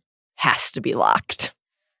course, has to be locked.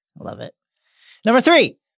 I love it. Number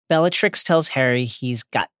 3. Bellatrix tells Harry he's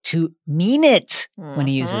got to mean it when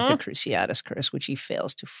he uses the Cruciatus Curse, which he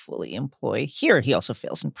fails to fully employ. Here, he also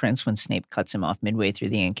fails in Prince when Snape cuts him off midway through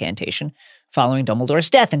the incantation following Dumbledore's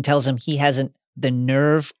death and tells him he hasn't the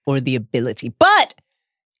nerve or the ability. But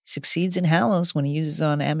succeeds in Hallows when he uses it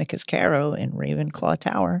on Amicus Caro in Ravenclaw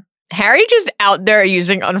Tower. Harry just out there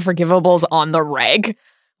using unforgivables on the reg.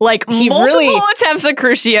 Like, He multiple really- attempts at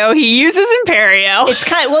Crucio. He uses Imperio. It's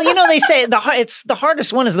kind of, well, you know, they say it's the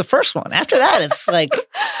hardest one is the first one. After that, it's like,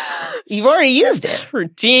 you've already used it.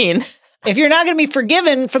 Routine. If you're not going to be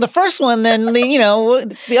forgiven for the first one, then,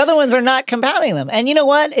 the other ones are not compounding them. And you know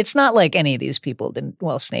what? It's not like any of these people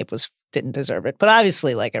Snape didn't deserve it, but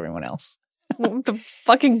obviously like everyone else. The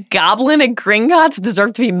fucking goblin at Gringotts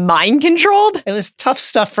deserved to be mind controlled. It was tough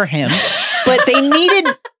stuff for him, but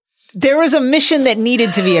there was a mission that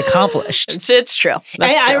needed to be accomplished. It's true.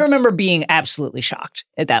 I remember being absolutely shocked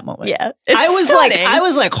at that moment. Yeah. I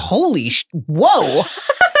was like, holy, whoa.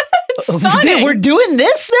 Stunning. We're doing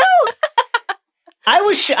this now?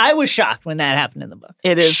 I was shocked when that happened in the book.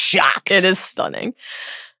 It is shocked. It is stunning.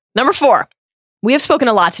 Number 4. We have spoken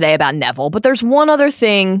a lot today about Neville, but there's one other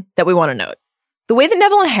thing that we want to note. The way that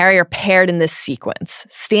Neville and Harry are paired in this sequence,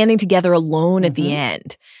 standing together alone at the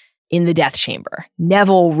end in the Death Chamber.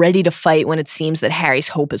 Neville ready to fight when it seems that Harry's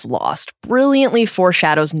hope is lost, brilliantly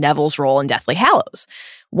foreshadows Neville's role in Deathly Hallows.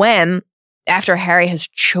 When, after Harry has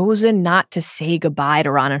chosen not to say goodbye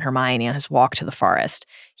to Ron and Hermione on his walk to the forest,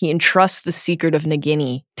 he entrusts the secret of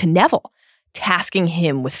Nagini to Neville, tasking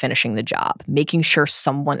him with finishing the job, making sure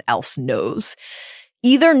someone else knows.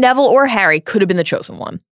 Either Neville or Harry could have been the chosen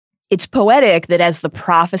one. It's poetic that as the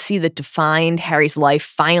prophecy that defined Harry's life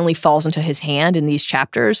finally falls into his hand in these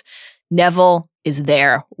chapters, Neville is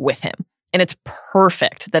there with him. And it's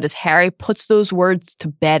perfect that as Harry puts those words to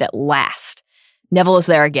bed at last, Neville is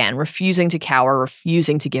there again, refusing to cower,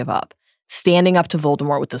 refusing to give up, standing up to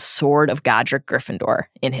Voldemort with the sword of Godric Gryffindor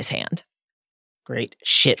in his hand. Great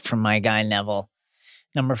shit from my guy Neville.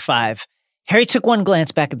 Number 5. Harry took one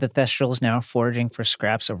glance back at the Thestrals now foraging for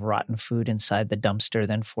scraps of rotten food inside the dumpster,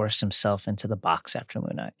 then forced himself into the box after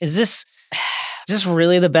Luna. Is this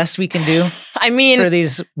really the best we can do? I mean, for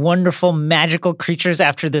these wonderful magical creatures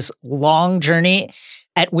after this long journey,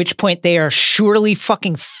 at which point they are surely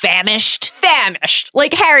fucking famished?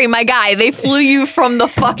 Like, Harry, my guy, they flew you from the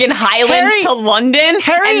fucking Highlands to London,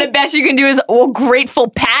 and the best you can do is a grateful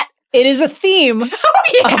pat. It is a theme of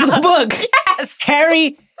the book. Yes.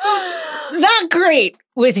 Harry, not great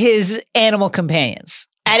with his animal companions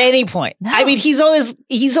at any point. No. I mean, he's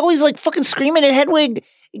always like fucking screaming at Hedwig,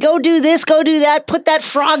 go do this, go do that, put that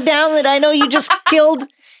frog down that I know you just killed,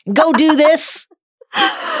 go do this.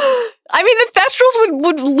 I mean, the Thestrals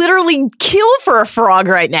would literally kill for a frog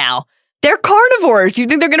right now. They're carnivores. You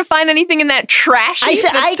think they're going to find anything in that trash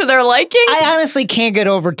that's to their liking? I honestly can't get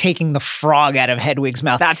over taking the frog out of Hedwig's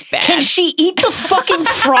mouth. That's bad. Can she eat the fucking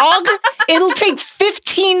frog? It'll take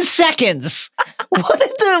 15 seconds. She's not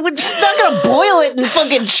going to boil it and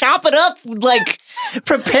fucking chop it up, like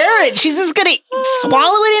prepare it. She's just going to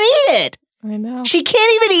swallow it and eat it. I know. She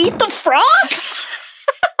can't even eat the frog?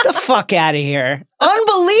 The fuck out of here.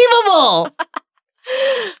 Unbelievable.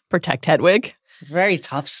 Protect Hedwig. Very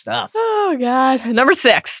tough stuff. Oh, God. Number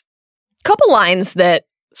 6. Couple lines that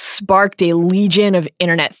sparked a legion of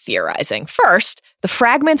internet theorizing. First, the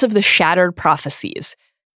fragments of the shattered prophecies.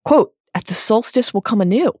 Quote, at the solstice will come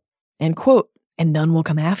anew. End quote, and none will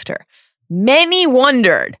come after. Many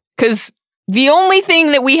wondered, because the only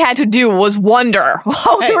thing that we had to do was wonder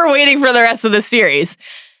while we were waiting for the rest of the series.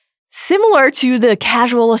 Similar to the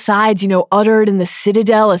casual asides, uttered in the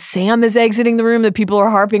Citadel as Sam is exiting the room that people are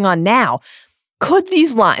harping on now. Could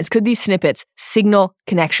these snippets signal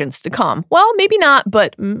connections to come? Well, maybe not,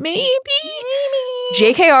 but maybe.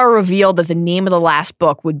 JKR revealed that the name of the last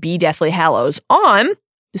book would be Deathly Hallows on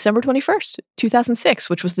December 21st, 2006,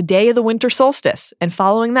 which was the day of the winter solstice. And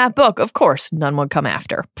following that book, of course, none would come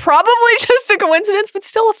after. Probably just a coincidence, but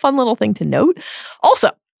still a fun little thing to note. Also,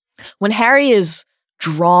 when Harry is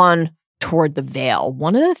drawn toward the veil,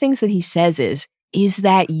 one of the things that he says is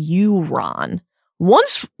that you, Ron?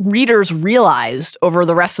 Once readers realized over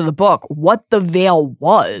the rest of the book what the veil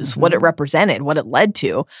was, what it represented, what it led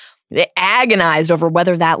to, they agonized over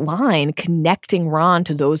whether that line connecting Ron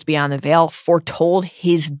to those beyond the veil foretold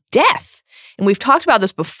his death. And we've talked about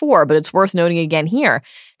this before, but it's worth noting again here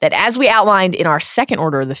that as we outlined in our second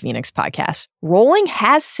Order of the Phoenix podcast, Rowling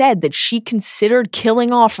has said that she considered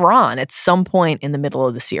killing off Ron at some point in the middle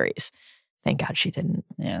of the series. Thank God she didn't.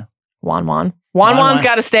 Yeah. Wan's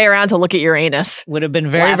got to stay around to look at Uranus. Would have been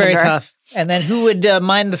very, very tough. And then who would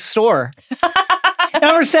mind the store?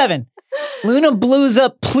 Number 7. Luna blows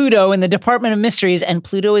up Pluto in the Department of Mysteries, and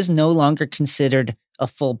Pluto is no longer considered a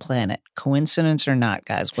full planet. Coincidence or not,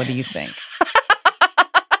 guys? What do you think?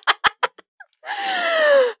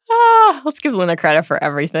 Let's give Luna credit for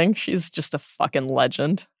everything. She's just a fucking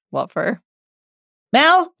legend. Love her.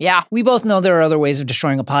 Mal? Yeah. We both know there are other ways of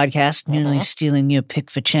destroying a podcast. Merely stealing your pick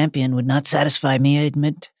for champion would not satisfy me, I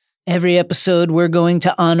admit. Every episode, we're going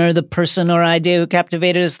to honor the person or idea who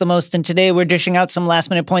captivated us the most, and today we're dishing out some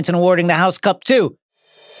last-minute points and awarding the House Cup, too.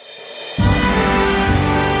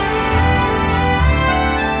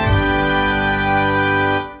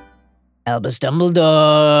 Albus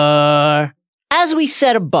Dumbledore. As we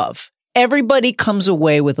said above, everybody comes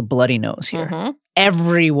away with a bloody nose here.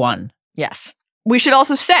 Everyone. Yes. We should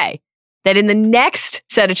also say that in the next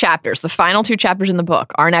set of chapters, the final 2 chapters in the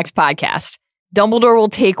book, our next podcast, Dumbledore will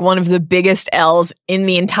take one of the biggest L's in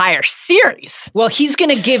the entire series. Well, he's going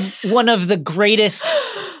to give one of the greatest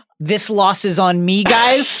 "this loss is on me,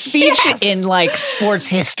 guys" speech in like sports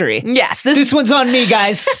history. Yes. This one's on me,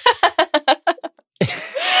 guys.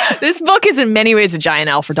 This book is in many ways a giant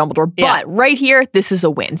L for Dumbledore, but right here, this is a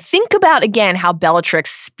win. Think about, again, how Bellatrix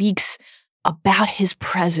speaks about his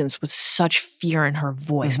presence with such fear in her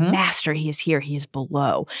voice. Master, he is here, he is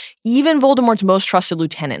below. Even Voldemort's most trusted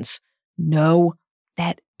lieutenants know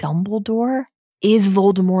that Dumbledore is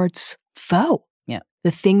Voldemort's foe. Yeah. The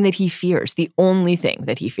thing that he fears, the only thing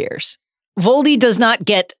that he fears. Voldy does not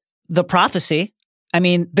get the prophecy. I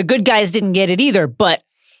mean, the good guys didn't get it either, but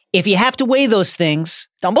if you have to weigh those things...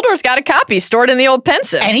 Dumbledore's got a copy stored in the old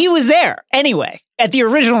pensive. And he was there, anyway, at the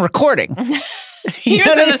original recording. He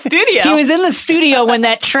was in the studio. He was in the studio when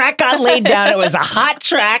that track got laid down. It was a hot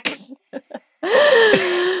track.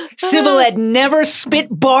 Sybil had never spit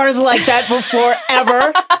bars like that before,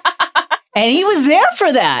 ever. And he was there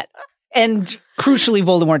for that. And crucially,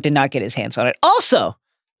 Voldemort did not get his hands on it. Also,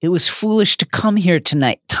 it was foolish to come here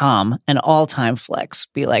tonight, Tom, an all-time flex.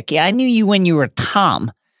 Be like, yeah, I knew you when you were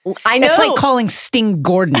Tom. I know. It's like calling Sting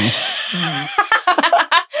Gordon.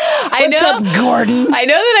 What's up, Gordon? I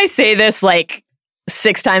know that I say this like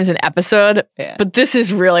 6 times an episode, but this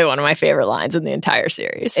is really one of my favorite lines in the entire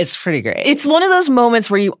series. It's pretty great. It's one of those moments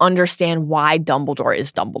where you understand why Dumbledore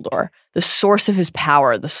is Dumbledore. The source of his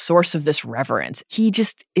power, the source of this reverence. He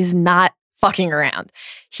just is not fucking around.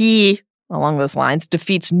 He, along those lines,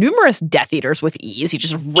 defeats numerous Death Eaters with ease. He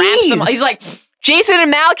just wraps them. He's like, Jason and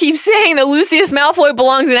Mal keep saying that Lucius Malfoy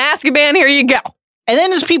belongs in Azkaban. Here you go. And then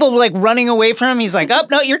there's people like running away from him. He's like, oh,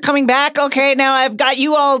 no, you're coming back. Okay, now I've got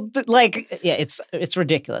you all. Like, yeah, it's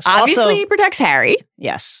ridiculous. Obviously, also, he protects Harry.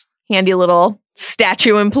 Yes. Handy little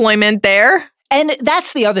statue employment there. And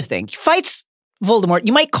that's the other thing. He fights Voldemort.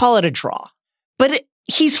 You might call it a draw. But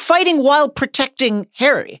he's fighting while protecting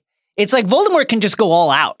Harry. It's like Voldemort can just go all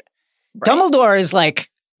out. Right. Dumbledore is like,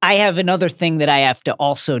 I have another thing that I have to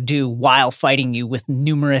also do while fighting you with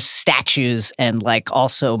numerous statues and like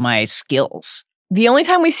also my skills. The only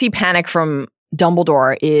time we see panic from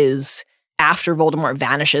Dumbledore is after Voldemort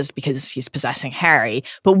vanishes because he's possessing Harry.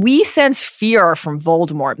 But we sense fear from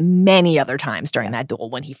Voldemort many other times during that duel.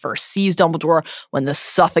 When he first sees Dumbledore, when the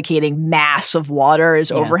suffocating mass of water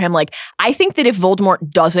is over him. Like, I think that if Voldemort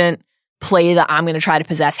doesn't play the I'm going to try to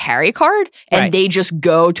possess Harry card and they just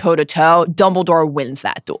go toe-to-toe, Dumbledore wins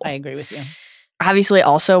that duel. I agree with you. Obviously,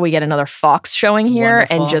 also, we get another Fawkes showing here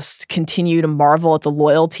and just continue to marvel at the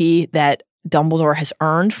loyalty that Dumbledore has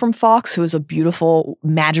earned from Fawkes, who is a beautiful,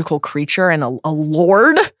 magical creature and a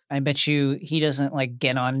lord. I bet you he doesn't like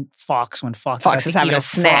get on Fawkes when Fawkes is having a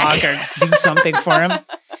snack or do something for him.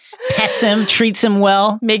 Pets him, treats him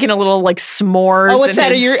well. Making a little like s'mores. Oh, what's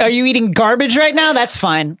that? Are you eating garbage right now? That's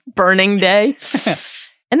fine. Burning day.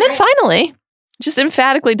 And then finally, just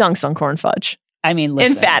emphatically dunks on corn fudge. I mean,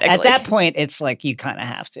 listen, emphatically. At that point, it's like you kind of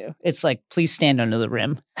have to. It's like, please stand under the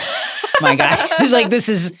rim. My guy. It's like, this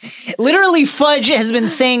is literally Fudge has been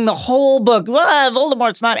saying the whole book, well,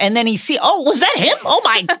 Voldemort's not. And then oh, was that him? Oh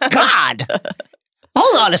my God.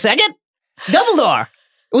 Hold on a second. Dumbledore.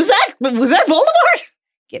 Was that Voldemort?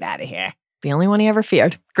 Get out of here. The only one he ever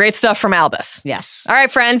feared. Great stuff from Albus. Yes. All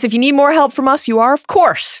right, friends, if you need more help from us, you are, of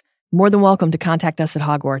course, more than welcome to contact us at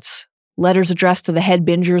Hogwarts. Letters addressed to the head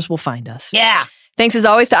bingers will find us. Yeah. Thanks as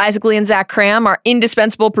always to Isaac Lee and Zach Cram, our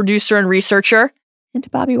indispensable producer and researcher, and to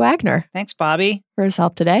Bobby Wagner Thanks, Bobby. for his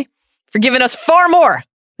help today, for giving us far more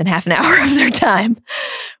than half an hour of their time.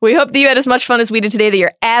 We hope that you had as much fun as we did today, that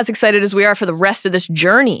you're as excited as we are for the rest of this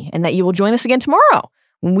journey, and that you will join us again tomorrow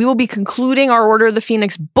when we will be concluding our Order of the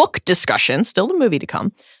Phoenix book discussion, still the movie to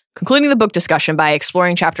come, concluding the book discussion by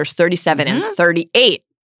exploring chapters 37 and 38,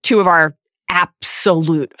 two of our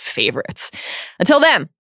absolute favorites. Until then,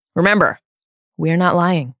 remember, we are not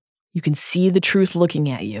lying. You can see the truth looking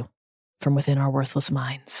at you from within our worthless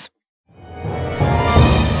minds.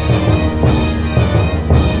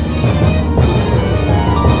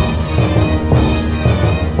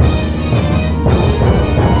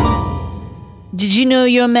 Did you know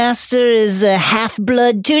your master is a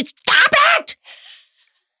half-blood too? Stop it!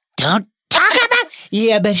 Don't talk about...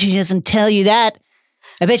 Yeah, I bet she doesn't tell you that.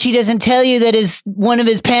 I bet she doesn't tell you that one of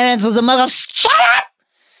his parents was a muggle. Shut up!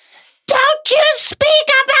 Don't you speak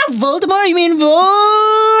about Voldemort? You mean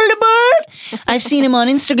Voldemort? I've seen him on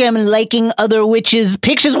Instagram and liking other witches'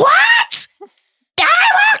 pictures. What? I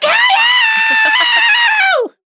will kill